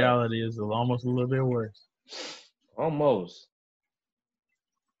 the reality is almost a little bit worse. Almost.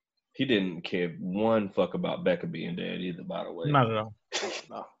 He didn't care one fuck about Becca being dead either, by the way. Not at all.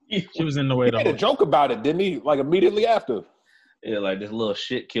 No. She was in the way. He made a joke about it, didn't he? Like immediately after. Yeah, like, this little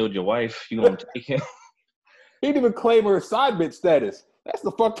shit killed your wife. You gonna take him? He didn't even claim her side bitch status. That's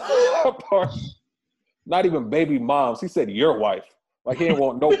the fucked up part. Not even baby moms. He said your wife. Like he didn't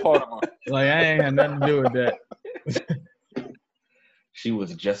want no part of her. Like I ain't had nothing to do with that. She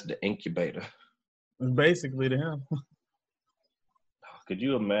was just the incubator. Basically to him. Could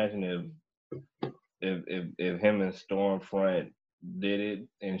you imagine if him and Stormfront did it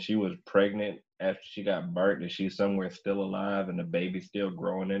and she was pregnant after she got burnt and she's somewhere still alive and the baby's still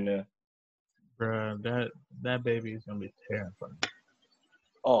growing in there? Bruh, that baby is gonna be terrifying.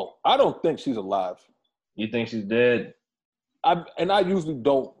 Oh, I don't think she's alive. You think she's dead? I usually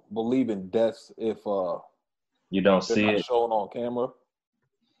don't believe in deaths if you don't see it shown on camera.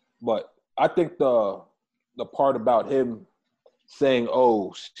 But I think the part about him saying,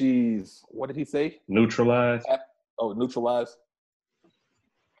 "Oh, she's," what did he say? Neutralized. Oh, neutralized.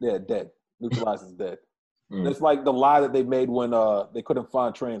 Yeah, dead. Neutralized is dead. It's like the lie that they made when they couldn't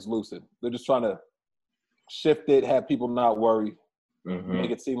find translucid. They're just trying to shift it, have people not worry,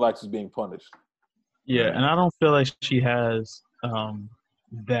 make it seem like she's being punished. Yeah, and I don't feel like she has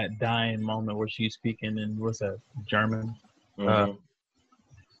that dying moment where she's speaking in, what's that, German?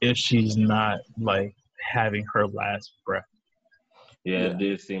 If she's not like having her last breath. Yeah, it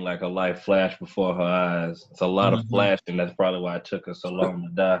did seem like a life flashed before her eyes. It's a lot of flashing. That's probably why it took her so long to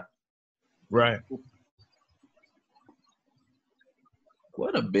die. Right.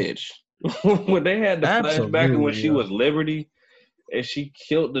 What a bitch. When they had the flashback when she was Liberty and she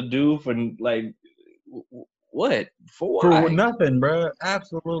killed the dude for like, what? For what? For nothing, bro.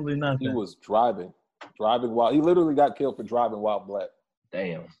 Absolutely nothing. He was driving while, he literally got killed for driving while black.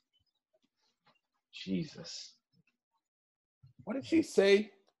 Damn. Jesus. What did she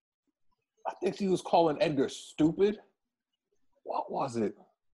say? I think she was calling Edgar stupid. What was it?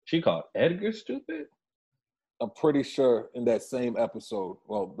 She called Edgar stupid? I'm pretty sure in that same episode,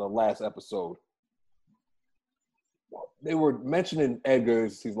 well, the last episode, they were mentioning Edgar.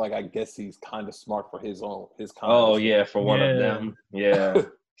 He's like, I guess he's kind of smart for his kind. Oh, yeah, for one of them. Yeah.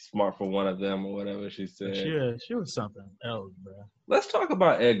 Smart for one of them or whatever she said. Yeah, she was something else, bro. Let's talk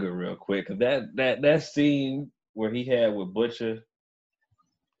about Edgar real quick. Cause that scene where he had with Butcher,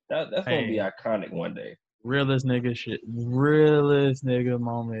 that's gonna be iconic one day. Realest nigga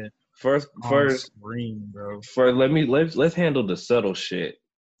moment First, screen, bro. let's handle the subtle shit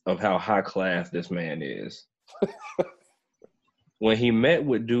of how high class this man is. When he met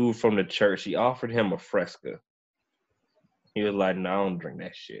with dude from the church, he offered him a Fresca. He was like, "No, I don't drink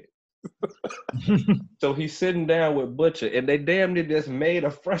that shit." So he's sitting down with Butcher, and they damn near just made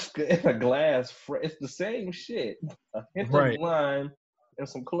a Fresca in a glass. It's the same shit. A hint of lime and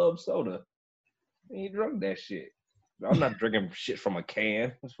some club soda. And he drank that shit. I'm not drinking shit from a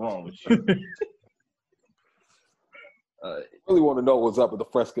can. What's wrong with you? I really want to know what's up with the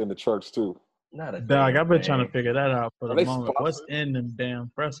Fresca in the church, too. Not a Dog, I've been thing. trying to figure that out for Are the they moment. sponsored? What's in them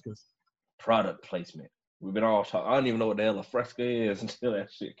damn Frescas? Product placement. We've been all talking. I don't even know what the hell a Fresca is until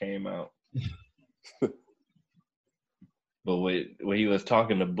that shit came out. But when he was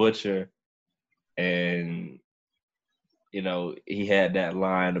talking to Butcher, and you know, he had that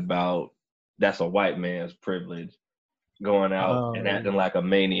line about that's a white man's privilege, going out and acting like a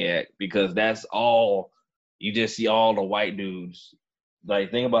maniac, because that's all you just see all the white dudes.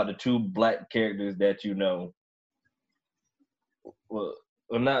 Like, think about the two black characters that you know. Well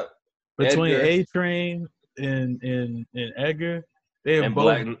not between Edgar, A-Train and Edgar, they have and both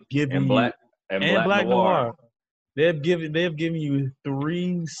Black given Black Noir. They've given you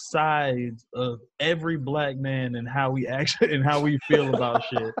three sides of every black man and how we feel about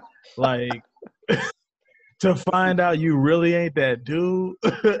shit. Like, to find out you really ain't that dude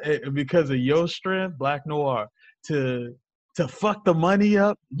because of your strength, Black Noir. To fuck the money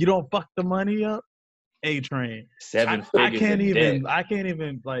up, you don't fuck the money up, A-Train. Seven I figures. can't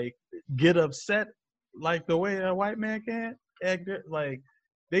even like get upset like the way a white man can. Edgar, like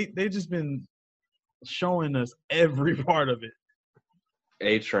they just been showing us every part of it.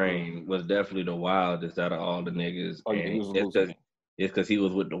 A-Train was definitely the wildest out of all the niggas. Oh, yeah, he was a loser. It's because he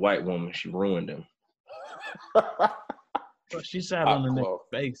was with the white woman. She ruined him. But she sat on the nigga's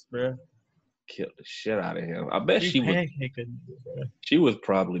face, bro. Killed the shit out of him. I bet she was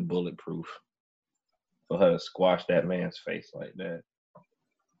probably bulletproof for her to squash that man's face like that.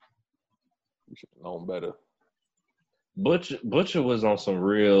 You should have known better. Butcher was on some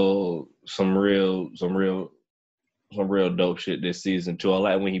real dope shit this season too. I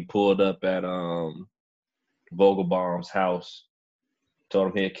like when he pulled up at Vogelbaum's house,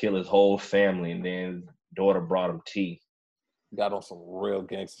 told him he'd kill his whole family, and then his daughter brought him tea. Got on some real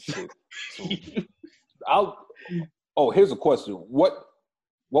gangster shit. Here's a question. What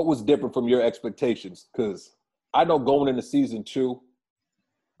was different from your expectations? Because I know going into season 2,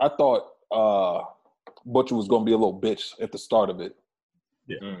 I thought Butcher was going to be a little bitch at the start of it.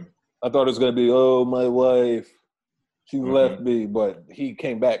 Yeah. I thought it was going to be, oh, my wife, she left me, but he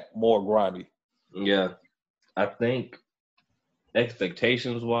came back more grimy. Yeah. I think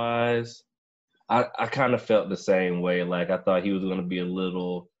expectations-wise, I kind of felt the same way. Like, I thought he was going to be a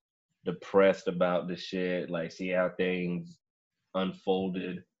little depressed about the shit, like, see how things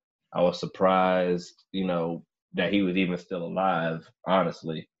unfolded. I was surprised, you know, that he was even still alive,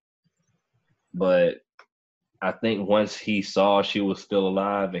 honestly. But I think once he saw she was still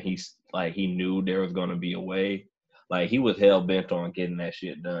alive and he knew there was going to be a way, like, he was hell-bent on getting that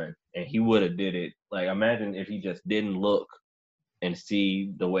shit done. And he would have did it. Like, imagine if he just didn't look and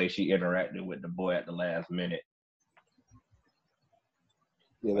see the way she interacted with the boy at the last minute.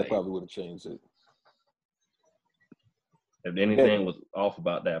 Yeah, that probably would have changed it. If anything was off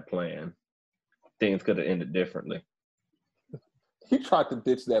about that plan, things could have ended differently. He tried to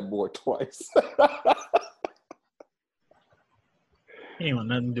ditch that boy twice. He ain't want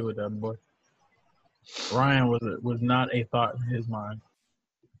nothing to do with that boy. Ryan was not a thought in his mind.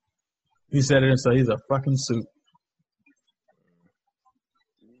 He said it and said he's a fucking suit.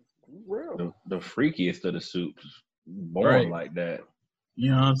 Real. The freakiest of the suits, born like that.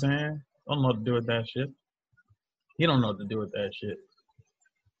 You know what I'm saying? Don't know what to do with that shit. He don't know what to do with that shit.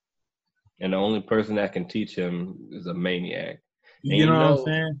 And the only person that can teach him is a maniac. And you know what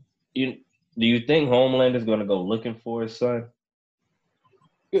I'm saying? Do you think Homelander's going to go looking for his son?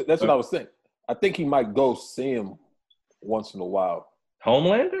 Yeah, that's what I was saying. I think he might go see him once in a while.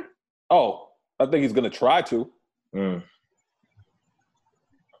 Homelander? Oh, I think he's going to try to.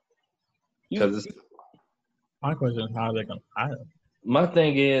 Because my question is, how are they going to hide him? My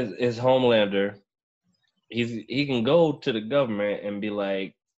thing is Homelander. He can go to the government and be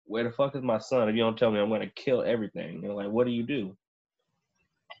like, "Where the fuck is my son? If you don't tell me, I'm going to kill everything." They're like, "What do you do?"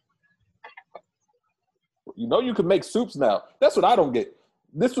 You know you can make soups now. That's what I don't get.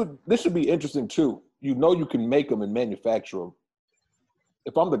 This should be interesting too. You know you can make them and manufacture them.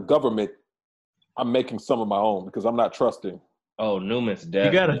 If I'm the government, I'm making some of my own because I'm not trusting Oh, Newman's You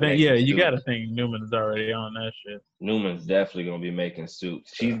definitely gotta think, making you suits. gotta think Newman's already on that shit. Newman's definitely gonna be making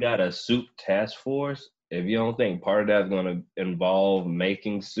suits. She's got a suit task force. If you don't think part of that's gonna involve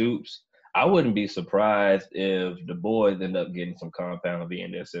making suits, I wouldn't be surprised if the boys end up getting some Compound V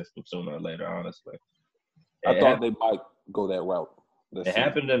in their system sooner or later. Honestly, I thought they might go that route. It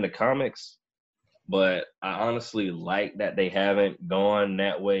happened in the comics, but I honestly like that they haven't gone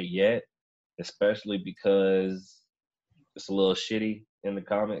that way yet, especially because it's a little shitty in the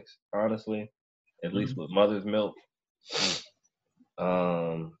comics, honestly, at least with Mother's Milk.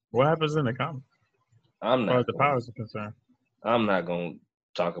 What happens in the comics? I'm As far not as the powers are concerned. I'm not gonna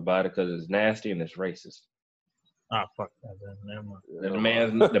talk about it because it's nasty and it's racist. Ah, fuck that. Then. Never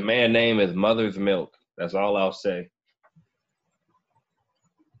mind. The man name is Mother's Milk. That's all I'll say.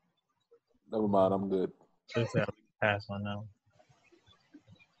 Never mind, I'm good. Just have to pass on now.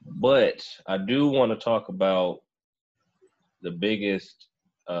 But I do want to talk about the biggest,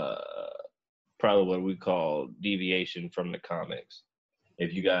 probably what we call deviation from the comics.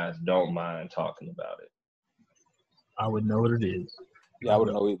 If you guys don't mind talking about it, I would know what it is. Yeah, I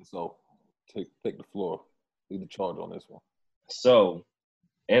wouldn't know either. So take the floor, lead the charge on this one. So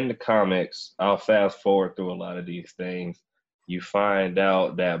in the comics, I'll fast forward through a lot of these things. You find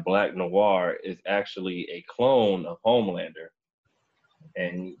out that Black Noir is actually a clone of Homelander.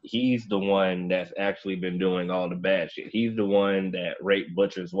 And he's the one that's actually been doing all the bad shit. He's the one that raped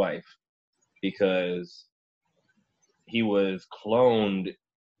Butcher's wife because he was cloned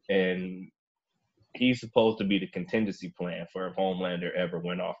and he's supposed to be the contingency plan for if Homelander ever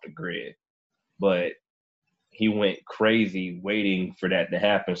went off the grid. But he went crazy waiting for that to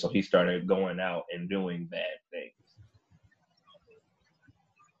happen, so he started going out and doing bad things.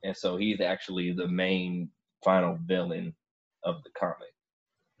 And so he's actually the main final villain of the comic.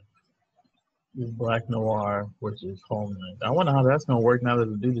 Black Noir, which is Homeland. I wonder how that's gonna work now that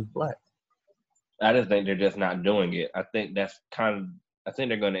the dude is black. I just think they're just not doing it. I think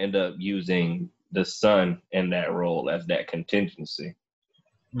they're going to end up using the Sun in that role as that contingency.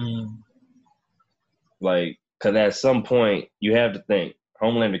 Like, because at some point you have to think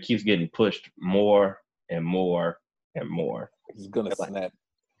Homelander keeps getting pushed more and more and more. He's gonna snap.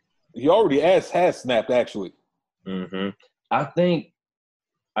 He already has snapped actually. I think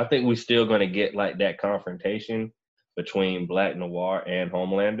we're still going to get like that confrontation between Black Noir and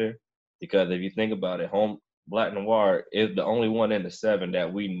Homelander, because if you think about it, Black Noir is the only one in the 7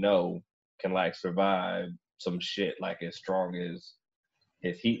 that we know can like survive some shit like as strong as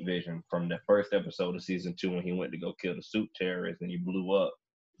his heat vision from the first episode of season 2 when he went to go kill the suit terrorist and he blew up.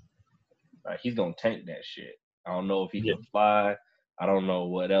 Like, he's gonna tank that shit. I don't know if he can fly. I don't know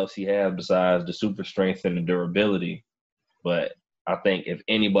what else he has besides the super strength and the durability. But I think if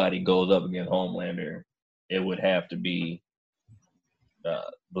anybody goes up against Homelander, it would have to be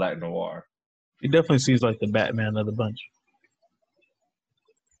Black Noir. He definitely seems like the Batman of the bunch.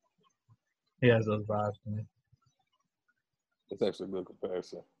 He has those vibes to me. That's actually a good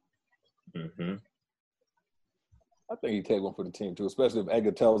comparison. Mm-hmm. I think he'd take one for the team too, especially if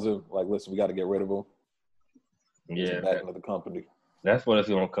Edgar tells him, like, listen, we got to get rid of him. Yeah, back into the company. That's what it's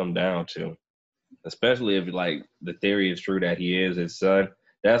gonna come down to. Especially if like the theory is true that he is his son.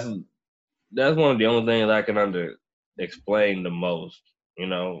 That's one of the only things I can explain the most. You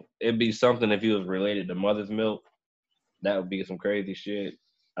know, it'd be something if he was related to Mother's Milk. That would be some crazy shit.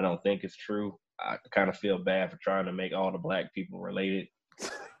 I don't think it's true. I kind of feel bad for trying to make all the black people related.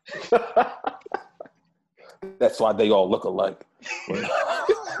 That's why they all look alike.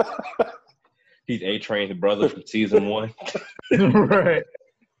 He's A-Train's brother from season 1. Right.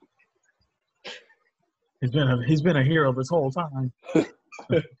 He's been a hero this whole time.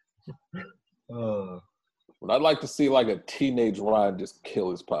 But I'd like to see like a teenage Ryan just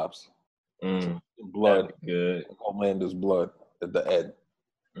kill his pops. Blood. Good. Homelander's blood at the end.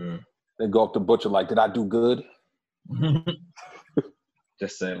 Then go up to Butcher like, did I do good?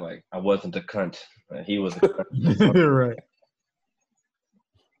 Just say like, I wasn't a cunt. He was a cunt. Right.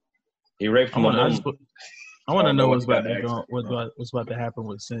 He raped him. I want to know what's about to happen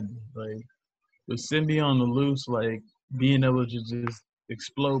with Cindy. Like, with Cindy on the loose, like being able to just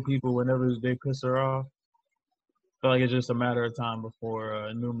explode people whenever they piss her off. I feel like it's just a matter of time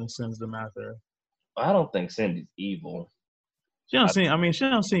before Newman sends them after her. I don't think Cindy's evil. She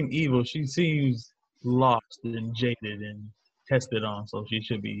don't seem evil. She seems lost and jaded and tested on, so she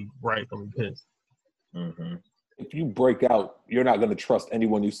should be rightfully pissed. If you break out, you're not going to trust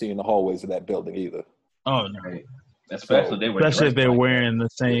anyone you see in the hallways of that building either. Oh no! Right. Especially if they're wearing the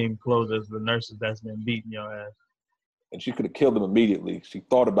same clothes as the nurses that's been beating your ass. And she could have killed them immediately. She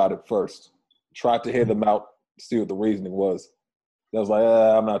thought about it first, tried to hear them out, see what the reasoning was, That was like,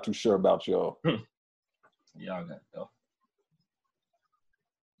 I'm not too sure about y'all. Y'all got to go.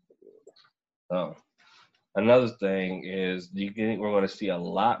 Oh. Another thing is, do you think we're going to see a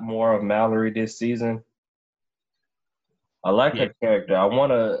lot more of Mallory this season? I like her character. I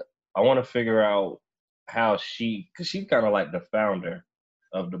want to figure out how because she's kind of like the founder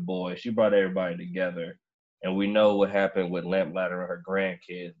of the boys. She brought everybody together, and we know what happened with Lamplighter and her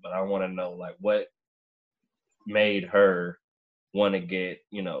grandkids. But I want to know like what made her want to get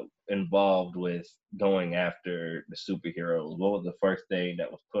involved with going after the superheroes. What was the first thing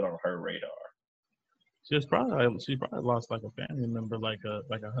that was put on her radar? She probably lost like a family member, like a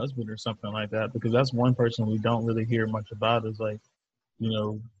husband or something like that, because that's one person we don't really hear much about is like,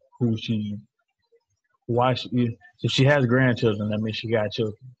 why she. If she has grandchildren, that means she got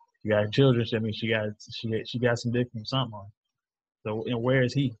children. She got children, that means she got some dick from something. So, and where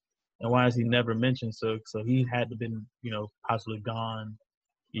is he? And why is he never mentioned? So he had to been, possibly gone,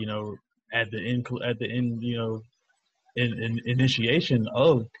 at the end, in initiation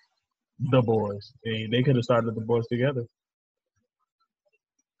of the boys. They could have started the boys together.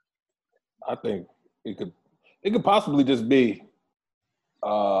 I think it could possibly just be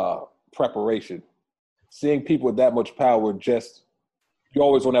preparation. Seeing people with that much power, you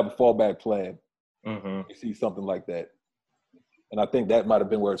always want to have a fallback plan. Mm-hmm. You see something like that. And I think that might have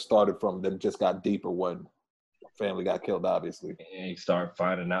been where it started from. Then it just got deeper when family got killed, obviously. And you start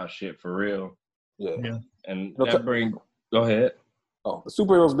finding out shit for real. Yeah. And go ahead. Oh, the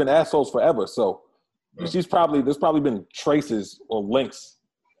superheroes been assholes forever. So there's probably been traces or links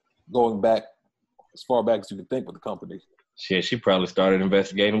going back as far back as you can think with the company. Shit, she probably started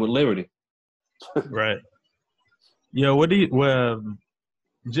investigating with Liberty. Right. What do you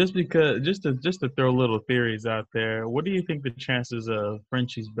just to throw little theories out there, what do you think the chances of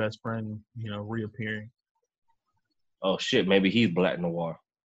Frenchie's best friend, reappearing? Oh shit, maybe he's Black Noir.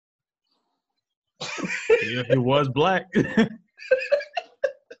 If he was black.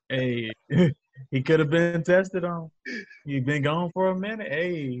 Hey, he could have been tested on. He's been gone for a minute.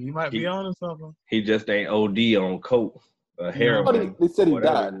 Hey, he might be on to something. He just ain't OD on coke, heroin. They said he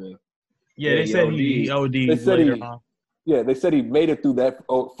died. Yeah, they said he OD'd later on. Yeah, they said he made it through that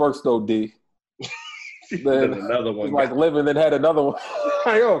first OD. Then another one. Like living, then had another one.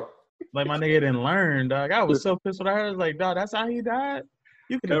 Like my nigga didn't learn, dog. I was so pissed when I heard. I was like, dog, that's how he died.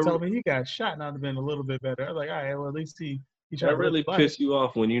 You could have told me he got shot and I'd have been a little bit better. I was like, all right, well at least he that really pissed you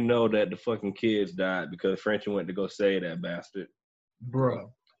off when you know that the fucking kids died because Frenchie went to go save that bastard.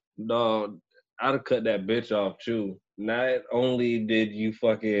 Bro. Dog, I'd have cut that bitch off too. Not only did you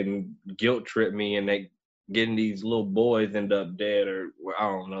fucking guilt trip me and they getting these little boys end up dead, or I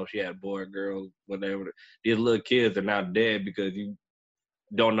don't know, she had boy or girl, whatever. These little kids are now dead because you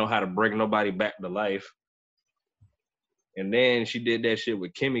don't know how to bring nobody back to life. And then she did that shit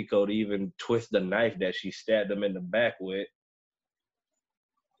with Kimiko to even twist the knife that she stabbed them in the back with.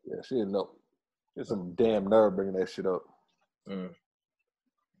 Yeah, she didn't know. There's some damn nerve bringing that shit up.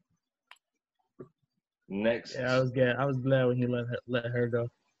 Next. Yeah, I was glad when he let her go.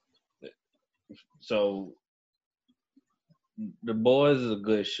 So, The Boys is a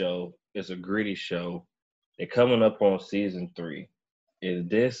good show. It's a gritty show. They're coming up on season 3. Is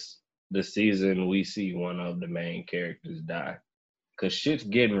this the season we see one of the main characters die? Because shit's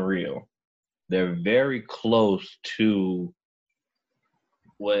getting real. They're very close to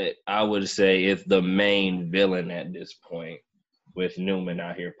what I would say is the main villain at this point, with Newman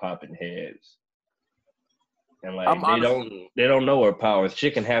out here popping heads. And like they don't know her powers.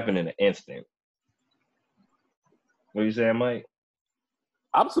 Shit can happen in an instant. What you saying, Mike?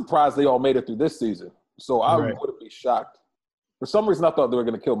 I'm surprised they all made it through this season. So I wouldn't be shocked. For some reason, I thought they were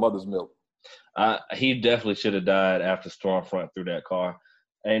going to kill Mother's Milk. He definitely should have died after Stormfront threw that car.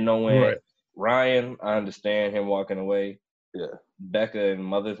 Ain't no way. Right. Ryan, I understand him walking away. Yeah. Becca and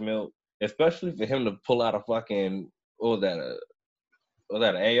Mother's Milk, especially for him to pull out a fucking, what was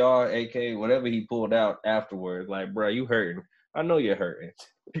that an AR, AK, whatever he pulled out afterwards. Like, bro, you hurting. I know you're hurting.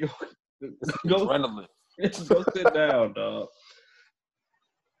 Go sit down, dog.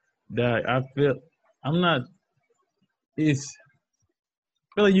 Dog, I feel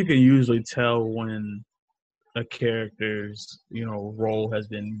like you can usually tell when a character's, role has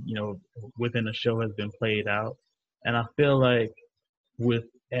been, within a show has been played out. And I feel like with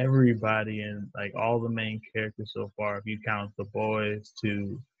everybody and like all the main characters so far, if you count the boys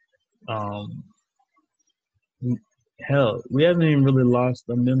to hell, we haven't even really lost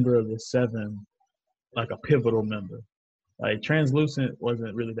a member of the 7, like a pivotal member. Like Translucent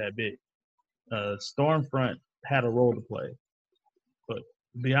wasn't really that big. Stormfront had a role to play, but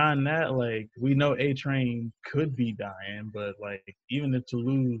beyond that, like we know A Train could be dying, but like even to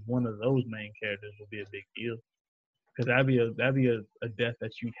lose one of those main characters would be a big deal because that'd be a death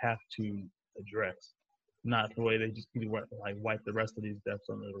that you'd have to address, not the way they just like wipe the rest of these deaths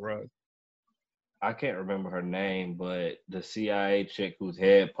under the rug. I can't remember her name, but the CIA chick whose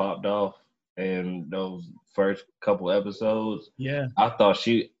head popped off in those first couple episodes, Yeah, I thought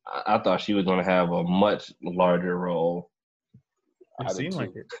she was gonna have a much larger role. it seemed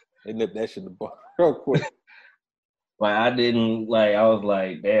like it. They nipped that shit in the butt real quick. Like I was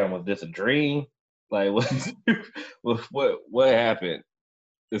like, damn, was this a dream? Like what happened?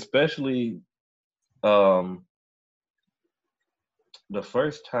 Especially the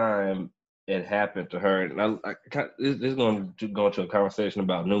first time it happened to her, and this is going to go into a conversation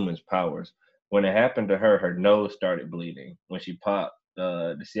about Newman's powers. When it happened to her, her nose started bleeding when she popped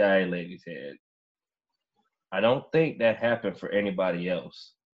the CIA lady's head. I don't think that happened for anybody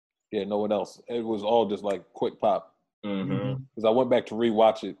else. Yeah, no one else. It was all just like quick pop. Mm-hmm. Because I went back to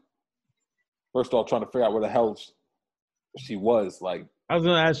rewatch it. First off, trying to figure out where the hell she was. Like, I was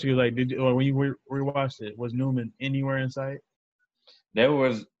gonna ask you, like, when you rewatched it, was Newman anywhere in sight? There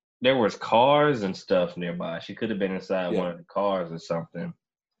was cars and stuff nearby. She could have been inside one of the cars or something.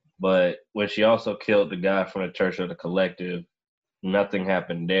 But when she also killed the guy from the Church of the Collective, nothing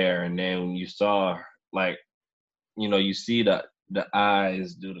happened there. And then when you saw, like, you see the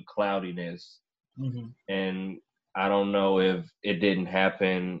eyes do the cloudiness. Mm-hmm. And I don't know if it didn't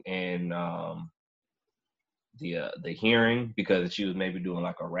happen in the hearing because she was maybe doing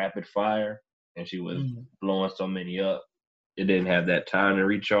like a rapid fire and she was blowing so many up. It didn't have that time to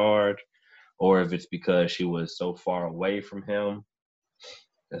recharge, or if it's because she was so far away from him.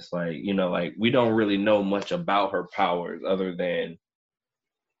 It's like, like we don't really know much about her powers other than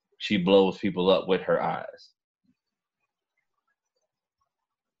she blows people up with her eyes.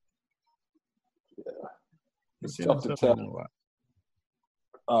 Yeah. It's tough to tell.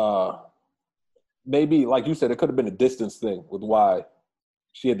 Maybe, like you said, it could have been a distance thing with why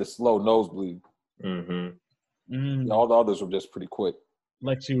she had the slow nosebleed. Mm-hmm. Yeah, all the others were just pretty quick.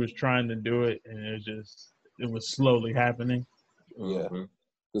 Like she was trying to do it, and it was slowly happening. Yeah,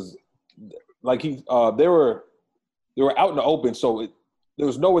 because like they were out in the open, so there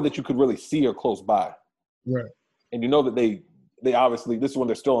was nowhere that you could really see her close by. Right. And you know that they obviously, this is when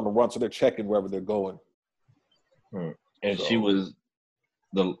they're still on the run, so they're checking wherever they're going. And she was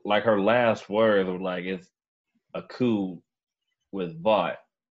her last words were like, "It's a coup with Vought."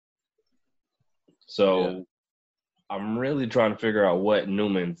 So I'm really trying to figure out what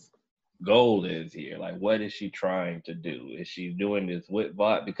Newman's goal is here. Like, what is she trying to do? Is she doing this with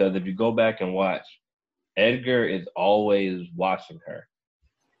Vought? Because if you go back and watch, Edgar is always watching her,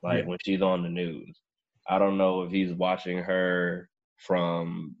 when she's on the news. I don't know if he's watching her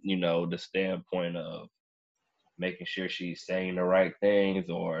from, the standpoint of making sure she's saying the right things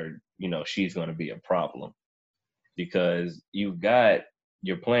or, she's going to be a problem. Because you're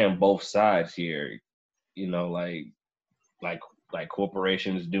playing both sides here, like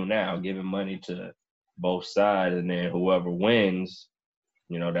corporations do now, giving money to both sides, and then whoever wins,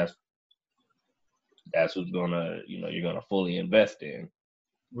 that's who's gonna, you're gonna fully invest in.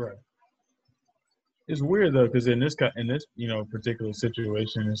 Right. It's weird though, because in this particular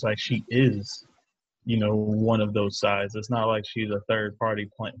situation, it's like she is, one of those sides. It's not like she's a third party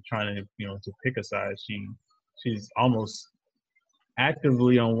trying to, to pick a side. She's almost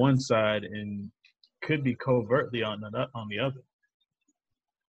actively on one side and could be covertly on the other.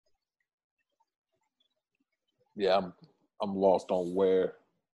 Yeah, I'm lost on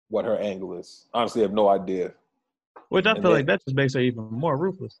what her angle is. Honestly, I have no idea. Which I feel like that just makes her even more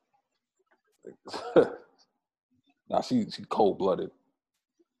ruthless. Nah, she cold-blooded.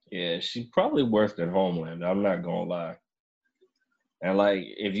 Yeah, she's probably worse than Homelander. I'm not gonna lie. And like,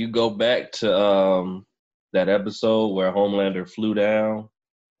 if you go back to that episode where Homelander flew down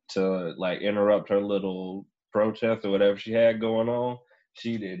to like interrupt her little protest or whatever she had going on,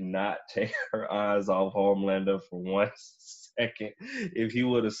 she did not take her eyes off Homelander for 1 second. If he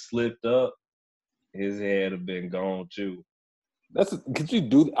would have slipped up, his head have been gone too. Could she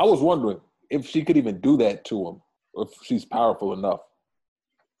do? I was wondering if she could even do that to him, if she's powerful enough.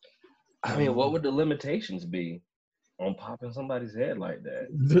 I mean, what would the limitations be on popping somebody's head like that?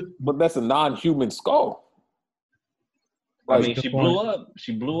 But that's a non-human skull. I mean, she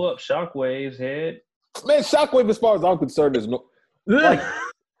blew up Shockwave's head. Man, Shockwave, as far as I'm concerned, is no. Like,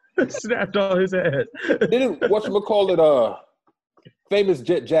 snapped on his head. Didn't whatchamacallit, famous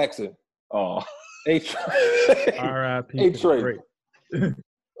Jet Jackson. Oh. R.I.P. A-Train.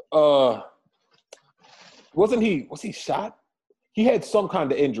 Was he shot? He had some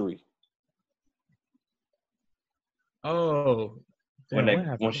kind of injury. Oh, damn, what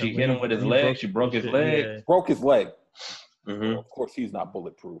happened? When she hit him with his leg, she broke his leg. Yeah. Broke his leg. Mm-hmm. Well, of course, he's not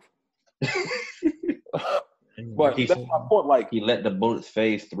bulletproof. And But He- that's my point. Like, He let the bullets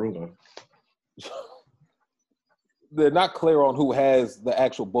phase through him. they're not clear on who has the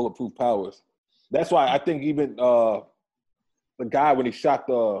actual bulletproof powers. That's why I think even the guy, when he shot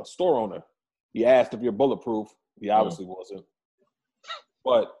the store owner, he asked if you're bulletproof. He obviously wasn't.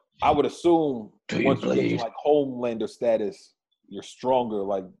 But I would assume Do you once you get bleed? to like Homelander status, you're stronger,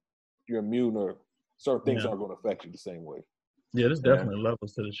 like you're immune, or certain things Yeah. aren't going to affect you the same way. Yeah, there's definitely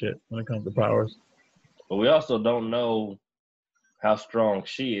levels to the shit when it comes to powers. But we also don't know how strong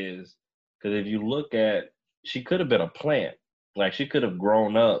she is. Because if you look at, she could have been a plant. Like, she could have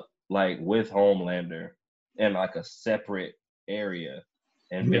grown up, like, with Homelander in, like, a separate area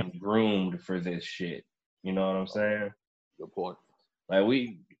and been groomed for this shit. You know what I'm saying? Good point. Like,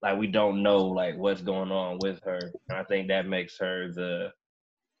 we don't know, like, what's going on with her. And I think that makes her the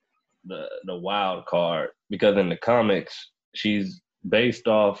wild card. Because in the comics, she's based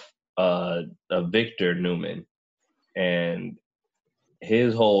off a Victor Newman. And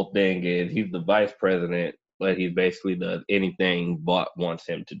his whole thing is he's the vice president, but he basically does anything Vought wants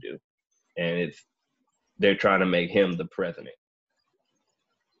him to do. And they're trying to make him the president.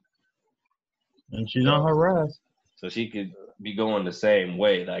 And she's on her ass. So she could be going the same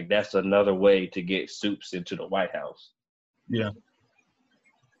way. Like, that's another way to get Supes into the White House. Yeah.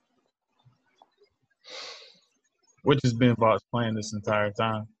 Which has been Vaught's plan this entire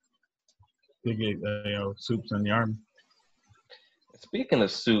time. To get Supes in the army. Speaking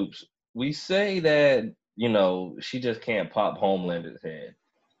of Supes, we say that, she just can't pop Homelander's head.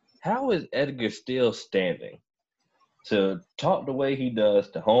 How is Edgar still standing to talk the way he does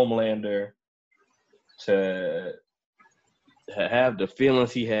to Homelander, to have the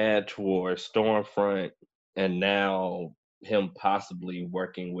feelings he had towards Stormfront, and now him possibly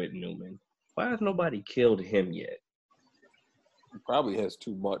working with Newman? Why has nobody killed him yet? He probably has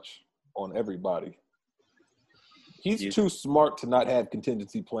too much on everybody. He's too smart to not have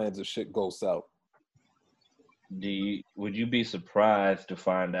contingency plans if shit goes south. Would you be surprised to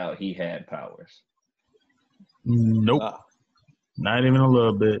find out he had powers? Nope. Nah. Not even a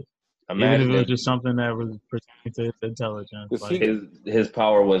little bit. Imagine Even if it was just something that was pertaining to his intelligence. Like, his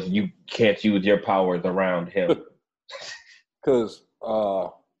power was you can't use your powers around him. Because,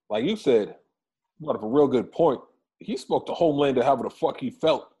 like you said, you brought up a real good point. He spoke to Homelander however the fuck he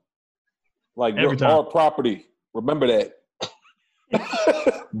felt. Like, Every you're time. our property. Remember that.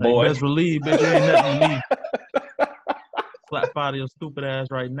 Boy. Like, best relieve, bitch, you ain't nothing to me. Slap out of your stupid ass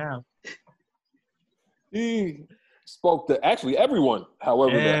right now. He spoke to actually everyone,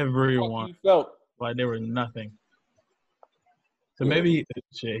 however the fuck Everyone. he felt. Like they were nothing. So Yeah. maybe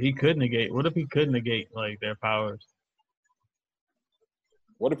he could negate. What if he could negate like their powers?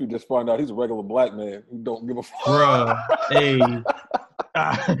 What if you just find out he's a regular black man who don't give a fuck? Bruh. Hey.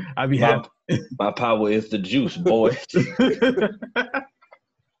 I'd be happy. My power is the juice, boy.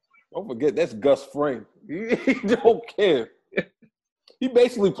 Don't forget, that's Gus Fring. He don't care. He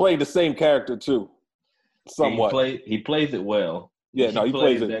basically played the same character too, somewhat. He plays it well. Yeah, he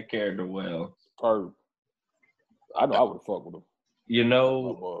plays it. that character well. I know I would have fucked with him.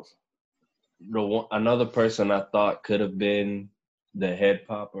 Another person I thought could have been the head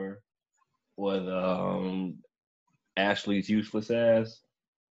popper was Ashley's useless ass.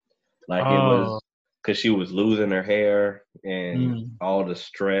 Like, it was because she was losing her hair and all the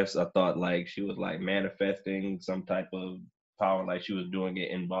stress. I thought like she was like manifesting some type of power, like she was doing it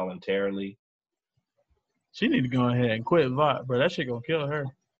involuntarily. She need to go ahead and quit Vought, bro. That shit gonna kill her.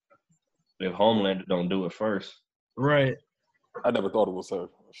 If Homelander don't do it first. Right. I never thought it was her.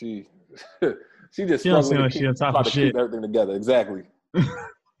 She just She don't seem struggling like to she on top of keep shit. everything together. Exactly.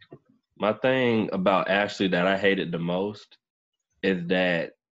 My thing about Ashley that I hated the most is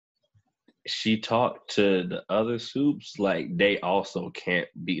that she talked to the other Supes like they also can't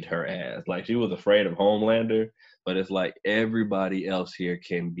beat her ass. Like, she was afraid of Homelander, but it's like everybody else here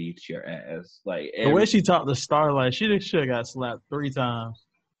can beat your ass. Like, The way she talked to Starlight, she should have got slapped 3 times.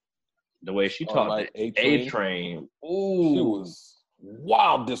 the way she talked to A-Train. Ooh. She was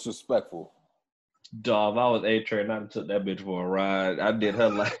wild disrespectful. Dog, if I was A-Train, I'd have took that bitch for a ride. I did her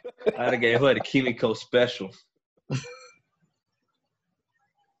like, I'd have gave her the Kimiko special.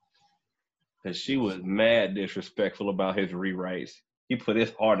 Because she was mad disrespectful about his rewrites. He put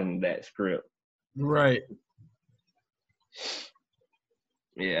his heart into that script. Right.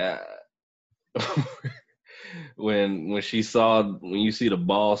 Yeah. when you see the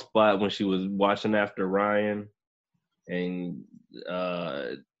ball spot when she was watching after Ryan and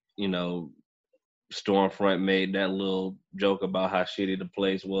you know, Stormfront made that little joke about how shitty the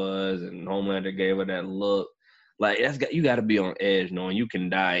place was, and Homelander gave her that look. Like you got to be on edge, knowing you can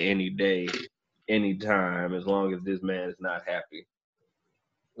die any day, anytime, as long as this man is not happy.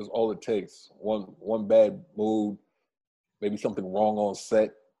 That's all it takes. One bad mood, maybe something wrong on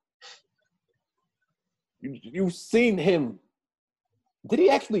set. You've seen him. Did he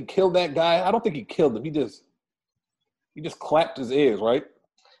actually kill that guy? I don't think he killed him. He just clapped his ears, right?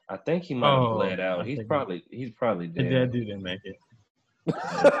 I think he might have bled out. He's probably dead. That dude didn't make it.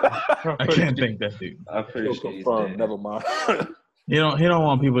 I can't think that dude. I'm pretty sure he's confirmed. dead. Never mind. He don't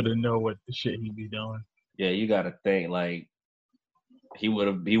want people to know what the shit he be doing. Yeah, you got to think like he would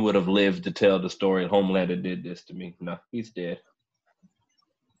have lived to tell the story. Homelander did this to me. No, he's dead.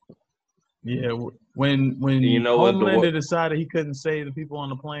 Yeah, when Homelander decided he couldn't save the people on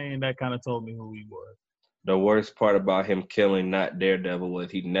the plane, that kind of told me who he was. The worst part about him killing not Daredevil was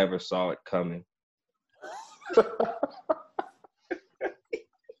he never saw it coming.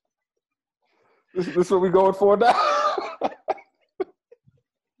 This is what we going for now?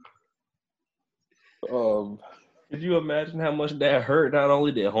 Could you imagine how much that hurt? Not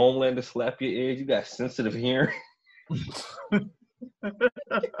only did Homelander slap your ears, you got sensitive hearing.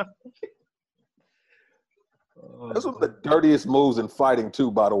 That's one of the dirtiest moves in fighting, too,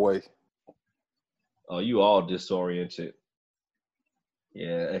 by the way. Oh, you all disoriented.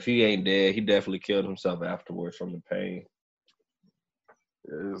 Yeah, if he ain't dead, he definitely killed himself afterwards from the pain.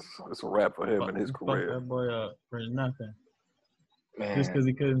 It's a wrap for him and his career. Fuck that boy up for nothing. Man. Just because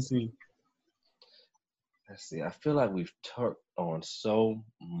he couldn't see. Let's see. I feel like we've talked on so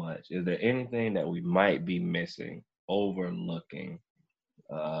much. Is there anything that we might be missing, overlooking?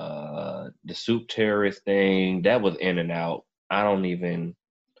 The soup terrorist thing, that was in and out. I don't even.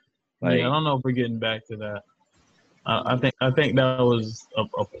 I don't know if we're getting back to that. I think that was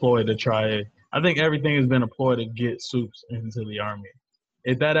a ploy to try. I think everything has been a ploy to get Soups into the army.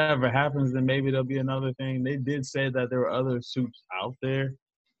 If that ever happens, then maybe there'll be another thing. They did say that there were other Soups out there.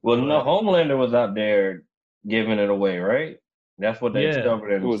 Well, no, Homelander was out there giving it away, right? That's what they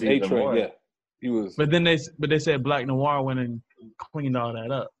discovered in season 1. Yeah, he was. But they said Black Noir went and cleaned all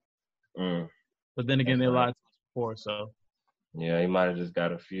that up. But then again, they lied to us before, so. Yeah, he might have just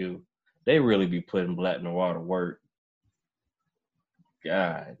got a few. They really be putting Black Noir to work.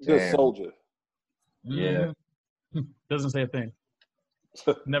 God damn. Good soldier. Yeah. Doesn't say a thing.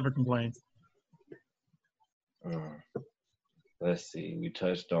 Never complains. Let's see. We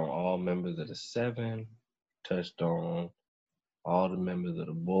touched on all members of the 7. Touched on all the members of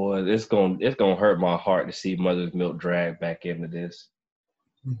the boys. It's gonna hurt my heart to see Mother's Milk drag back into this.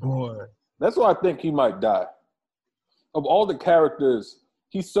 Boy. That's why I think he might die. Of all the characters,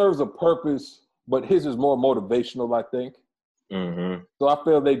 he serves a purpose, but his is more motivational, I think. Mm-hmm. So I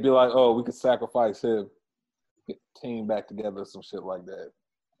feel they'd be like, oh, we could sacrifice him, get the team back together, some shit like that.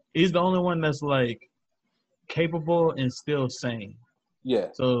 He's the only one that's like capable and still sane. Yeah.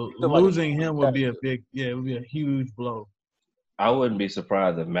 So losing him would be it would be a huge blow. I wouldn't be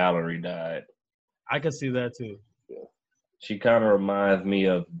surprised if Mallory died. I could see that too. Yeah. She kind of reminds me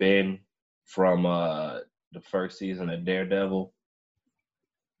of Ben from the first season of Daredevil.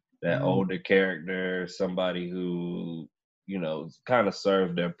 That older character, somebody who, kind of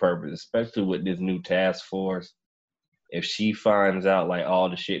served their purpose, especially with this new task force. If she finds out like all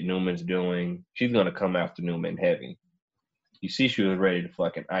the shit Newman's doing, she's gonna come after Newman heavy. You see, she was ready to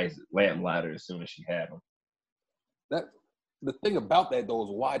fucking ice lamplighter as soon as she had him. The thing about that though is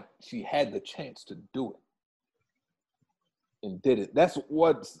why she had the chance to do it and did it. That's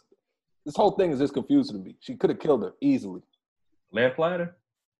what this whole thing is just confusing to me. She could have killed her easily. Lamplighter?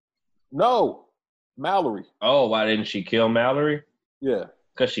 No, Mallory. Oh, why didn't she kill Mallory? Yeah,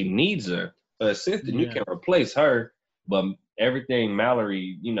 because she needs her. Her assistant, you can replace her, but everything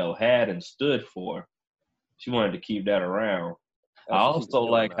Mallory, had and stood for, she wanted to keep that around. I also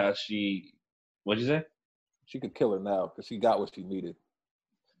like how what'd you say? She could kill her now because she got what she needed.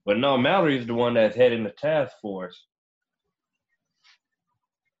 But no, Mallory's the one that's heading the task force.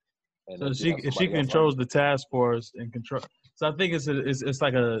 So she controls the task force and control. So I think it's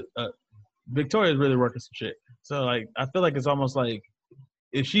like a Victoria's really working some shit. So like I feel like it's almost like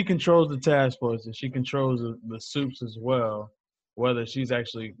if she controls the task force and she controls the Soups as well, whether she's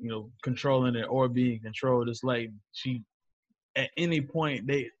actually controlling it or being controlled, it's like she at any point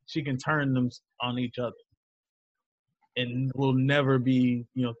she can turn them on each other, and will never be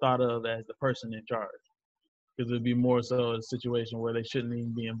thought of as the person in charge, because it would be more so a situation where they shouldn't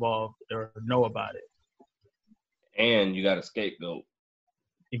even be involved or know about it. And you got a scapegoat.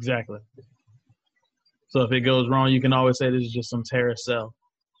 Exactly. So if it goes wrong, you can always say this is just some Terracell,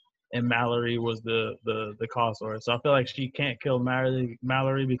 and Mallory was the cause for it. So I feel like she can't kill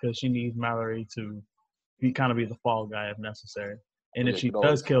Mallory because she needs Mallory to be the fall guy if necessary. And if she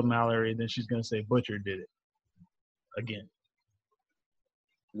does kill Mallory, then she's gonna say Butcher did it again.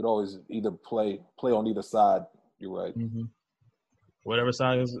 You could always either play on either side. You're right. Mm-hmm. Whatever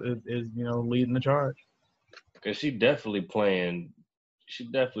side is leading the charge. Cause she definitely playing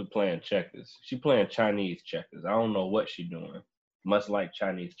checkers. She playing Chinese checkers. I don't know what she doing. Much like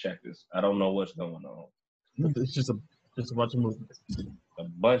Chinese checkers, I don't know what's going on. It's just a bunch of movement. A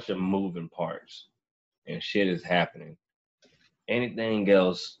bunch of moving parts, and shit is happening. Anything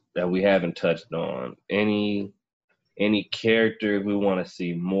else that we haven't touched on? Any character we want to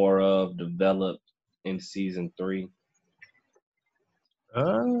see more of developed in season 3?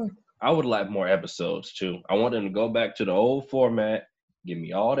 I would like more episodes too. I want them to go back to the old format, give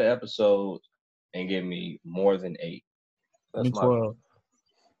me all the episodes, and give me more than 8. That's 12.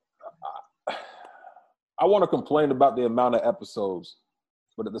 I want to complain about the amount of episodes,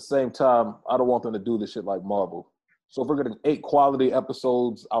 but at the same time, I don't want them to do this shit like Marvel. So if we're getting 8 quality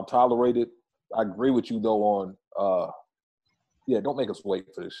episodes, I'll tolerate it. I agree with you though on, don't make us wait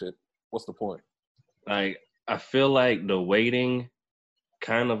for this shit. What's the point? I feel like the waiting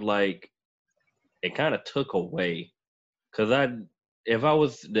kind of took away, because if I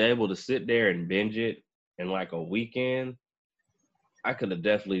was able to sit there and binge it in like a weekend, I could have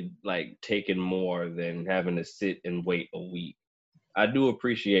definitely taken more than having to sit and wait a week. I do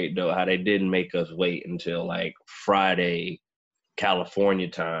appreciate though how they didn't make us wait until Friday, California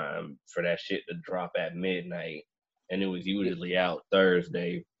time for that shit to drop at midnight, and it was usually out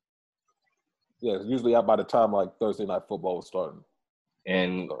Thursday. Yeah, it's usually out by the time Thursday night football was starting.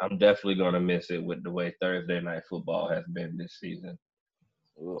 And I'm definitely gonna miss it with the way Thursday night football has been this season.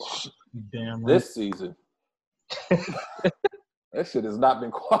 Damn right. This season, that shit has not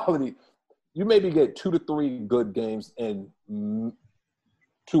been quality. You maybe get 2 to 3 good games and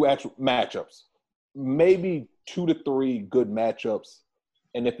 2 actual matchups. Maybe 2 to 3 good matchups,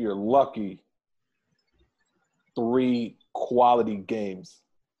 and if you're lucky, 3 quality games.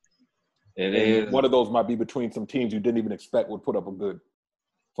 It is. One of those might be between some teams you didn't even expect would put up a good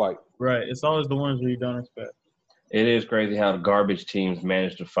fight. Right. It's always the ones where you don't expect. It is crazy how the garbage teams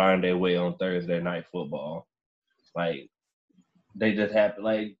manage to find their way on Thursday night football. They just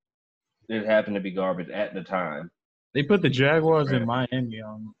happen to be garbage at the time. They put the Jaguars in Miami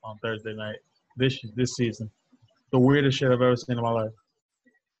on Thursday night this season. The weirdest shit I've ever seen in my life.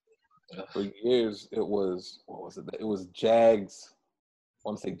 For years, it was It was Jags. I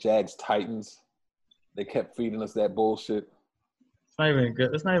want to say Jags Titans. They kept feeding us that bullshit. It's not even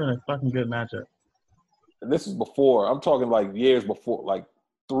good. It's not even a fucking good matchup. And this is before. I'm talking years before,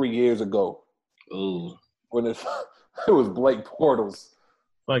 3 years ago. Ooh. When it was Blake Bortles.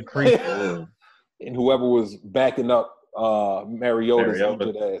 Crazy. And whoever was backing up Mariota's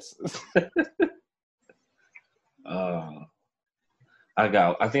injured ass. I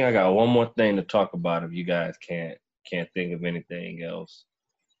think I got one more thing to talk about if you guys can't think of anything else.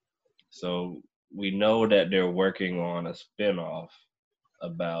 So we know that they're working on a spinoff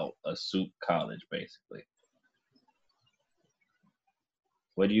about a soup college, basically.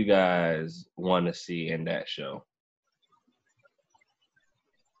 What do you guys want to see in that show?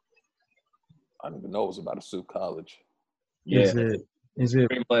 I didn't even know it was about a soup college. Yeah. Is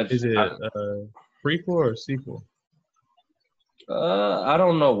it prequel or sequel? I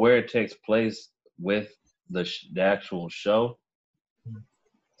don't know where it takes place with the actual show.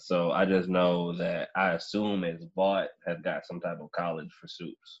 So I just know that I assume it's Vought has got some type of college for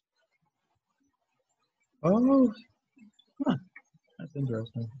soups. Oh, that's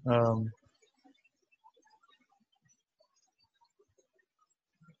interesting.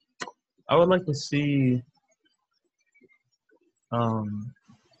 I would like to see, I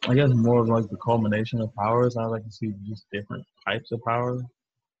guess more of the culmination of powers. I'd like to see just different types of power.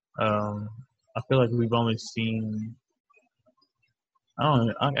 I feel like we've only seen.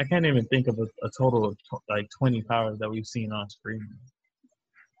 I can't even think of a total of 20 powers that we've seen on screen.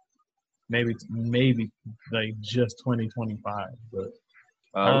 Maybe just 20, 25. But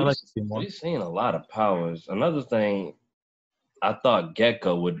I'd like to see more. We've seen a lot of powers. Another thing, I thought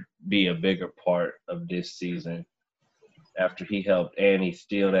Gecko would be a bigger part of this season after he helped Annie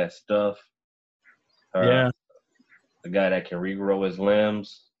steal that stuff. The guy that can regrow his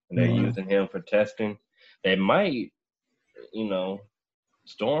limbs, and they're using him for testing. They might,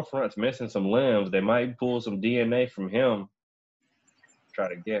 Stormfront's missing some limbs. They might pull some DNA from him, try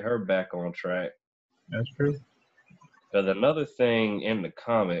to get her back on track. That's true. Because another thing in the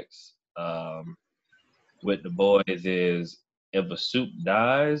comics, with the boys is if a suit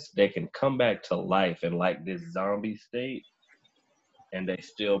dies, they can come back to life in like this zombie state, and they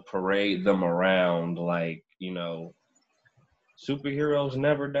still parade them around like, superheroes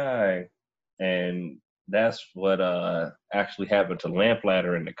never die. And that's what actually happened to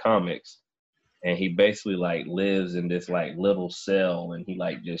Lamplighter in the comics. And he basically like lives in this like little cell, and he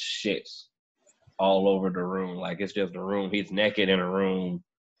like just shits all over the room. Like it's just a room. He's naked in a room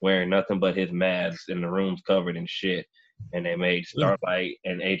wearing nothing but his mask, and the room's covered in shit. And they made Starlight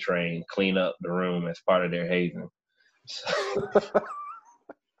and A-Train clean up the room as part of their hazing.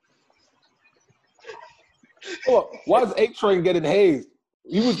 Why is A-Train getting hazed?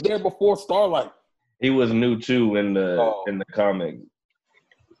 He was there before Starlight. He was new too in the comic.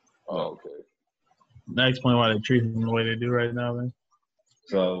 Oh, okay. That explains why they treat him the way they do right now, man.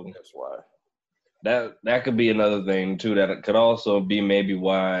 So that's why. That could be another thing too. That could also be maybe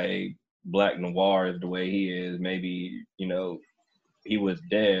why Black Noir is the way he is. Maybe he was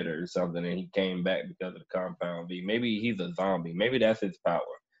dead or something, and he came back because of the Compound V. Maybe he's a zombie. Maybe that's his power.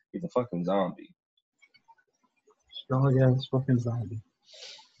 He's a fucking zombie. Strong ass fucking zombie.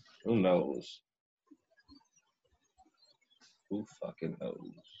 Who knows? Who fucking knows?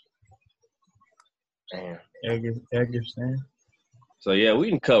 Damn. Edgar Stan. So yeah,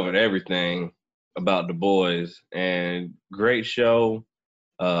 we covered everything about The Boys, and great show.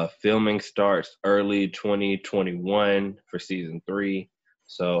 Filming starts early 2021 for season 3.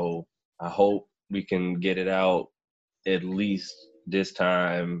 So I hope we can get it out at least this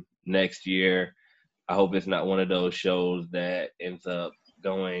time next year. I hope it's not one of those shows that ends up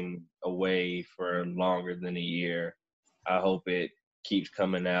going away for longer than a year. I hope it keeps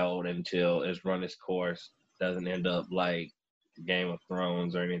coming out until it's run its course. Doesn't end up like Game of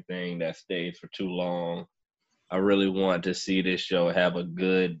Thrones or anything that stays for too long. I really want to see this show have a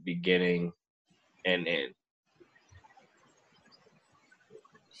good beginning and end.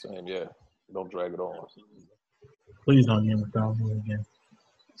 Same, yeah. Don't drag it on. Please don't Game of Thrones again.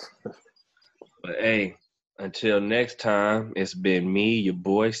 But hey, until next time, it's been me, your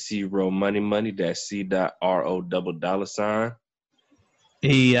boy, C-Ro Money. That's C.RO $.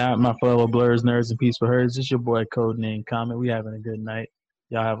 Hey, my fellow blurs, nerds, and peaceful herds. It's your boy, Codename Comment. We having a good night.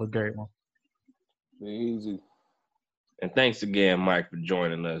 Y'all have a great one. Easy. And thanks again, Mike, for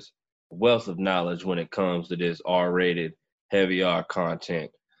joining us. A wealth of knowledge when it comes to this R-rated, heavy R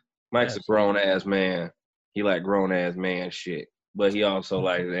content. Mike's a grown-ass man. He like grown-ass man shit. But he also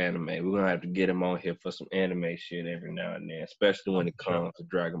likes anime. We're going to have to get him on here for some anime shit every now and then, especially when it comes to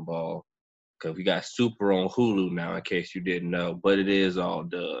Dragon Ball. Because we got Super on Hulu now, in case you didn't know. But it is all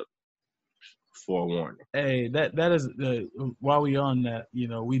dubbed. Forewarning. Hey, that is while we on that,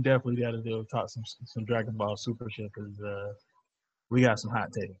 we definitely got to talk some Dragon Ball Super shit because we got some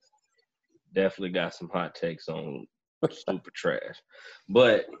hot takes. Definitely got some hot takes on Super trash.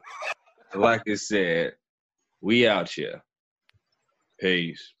 But like I said, we out here.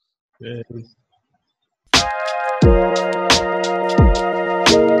 Peace. Peace.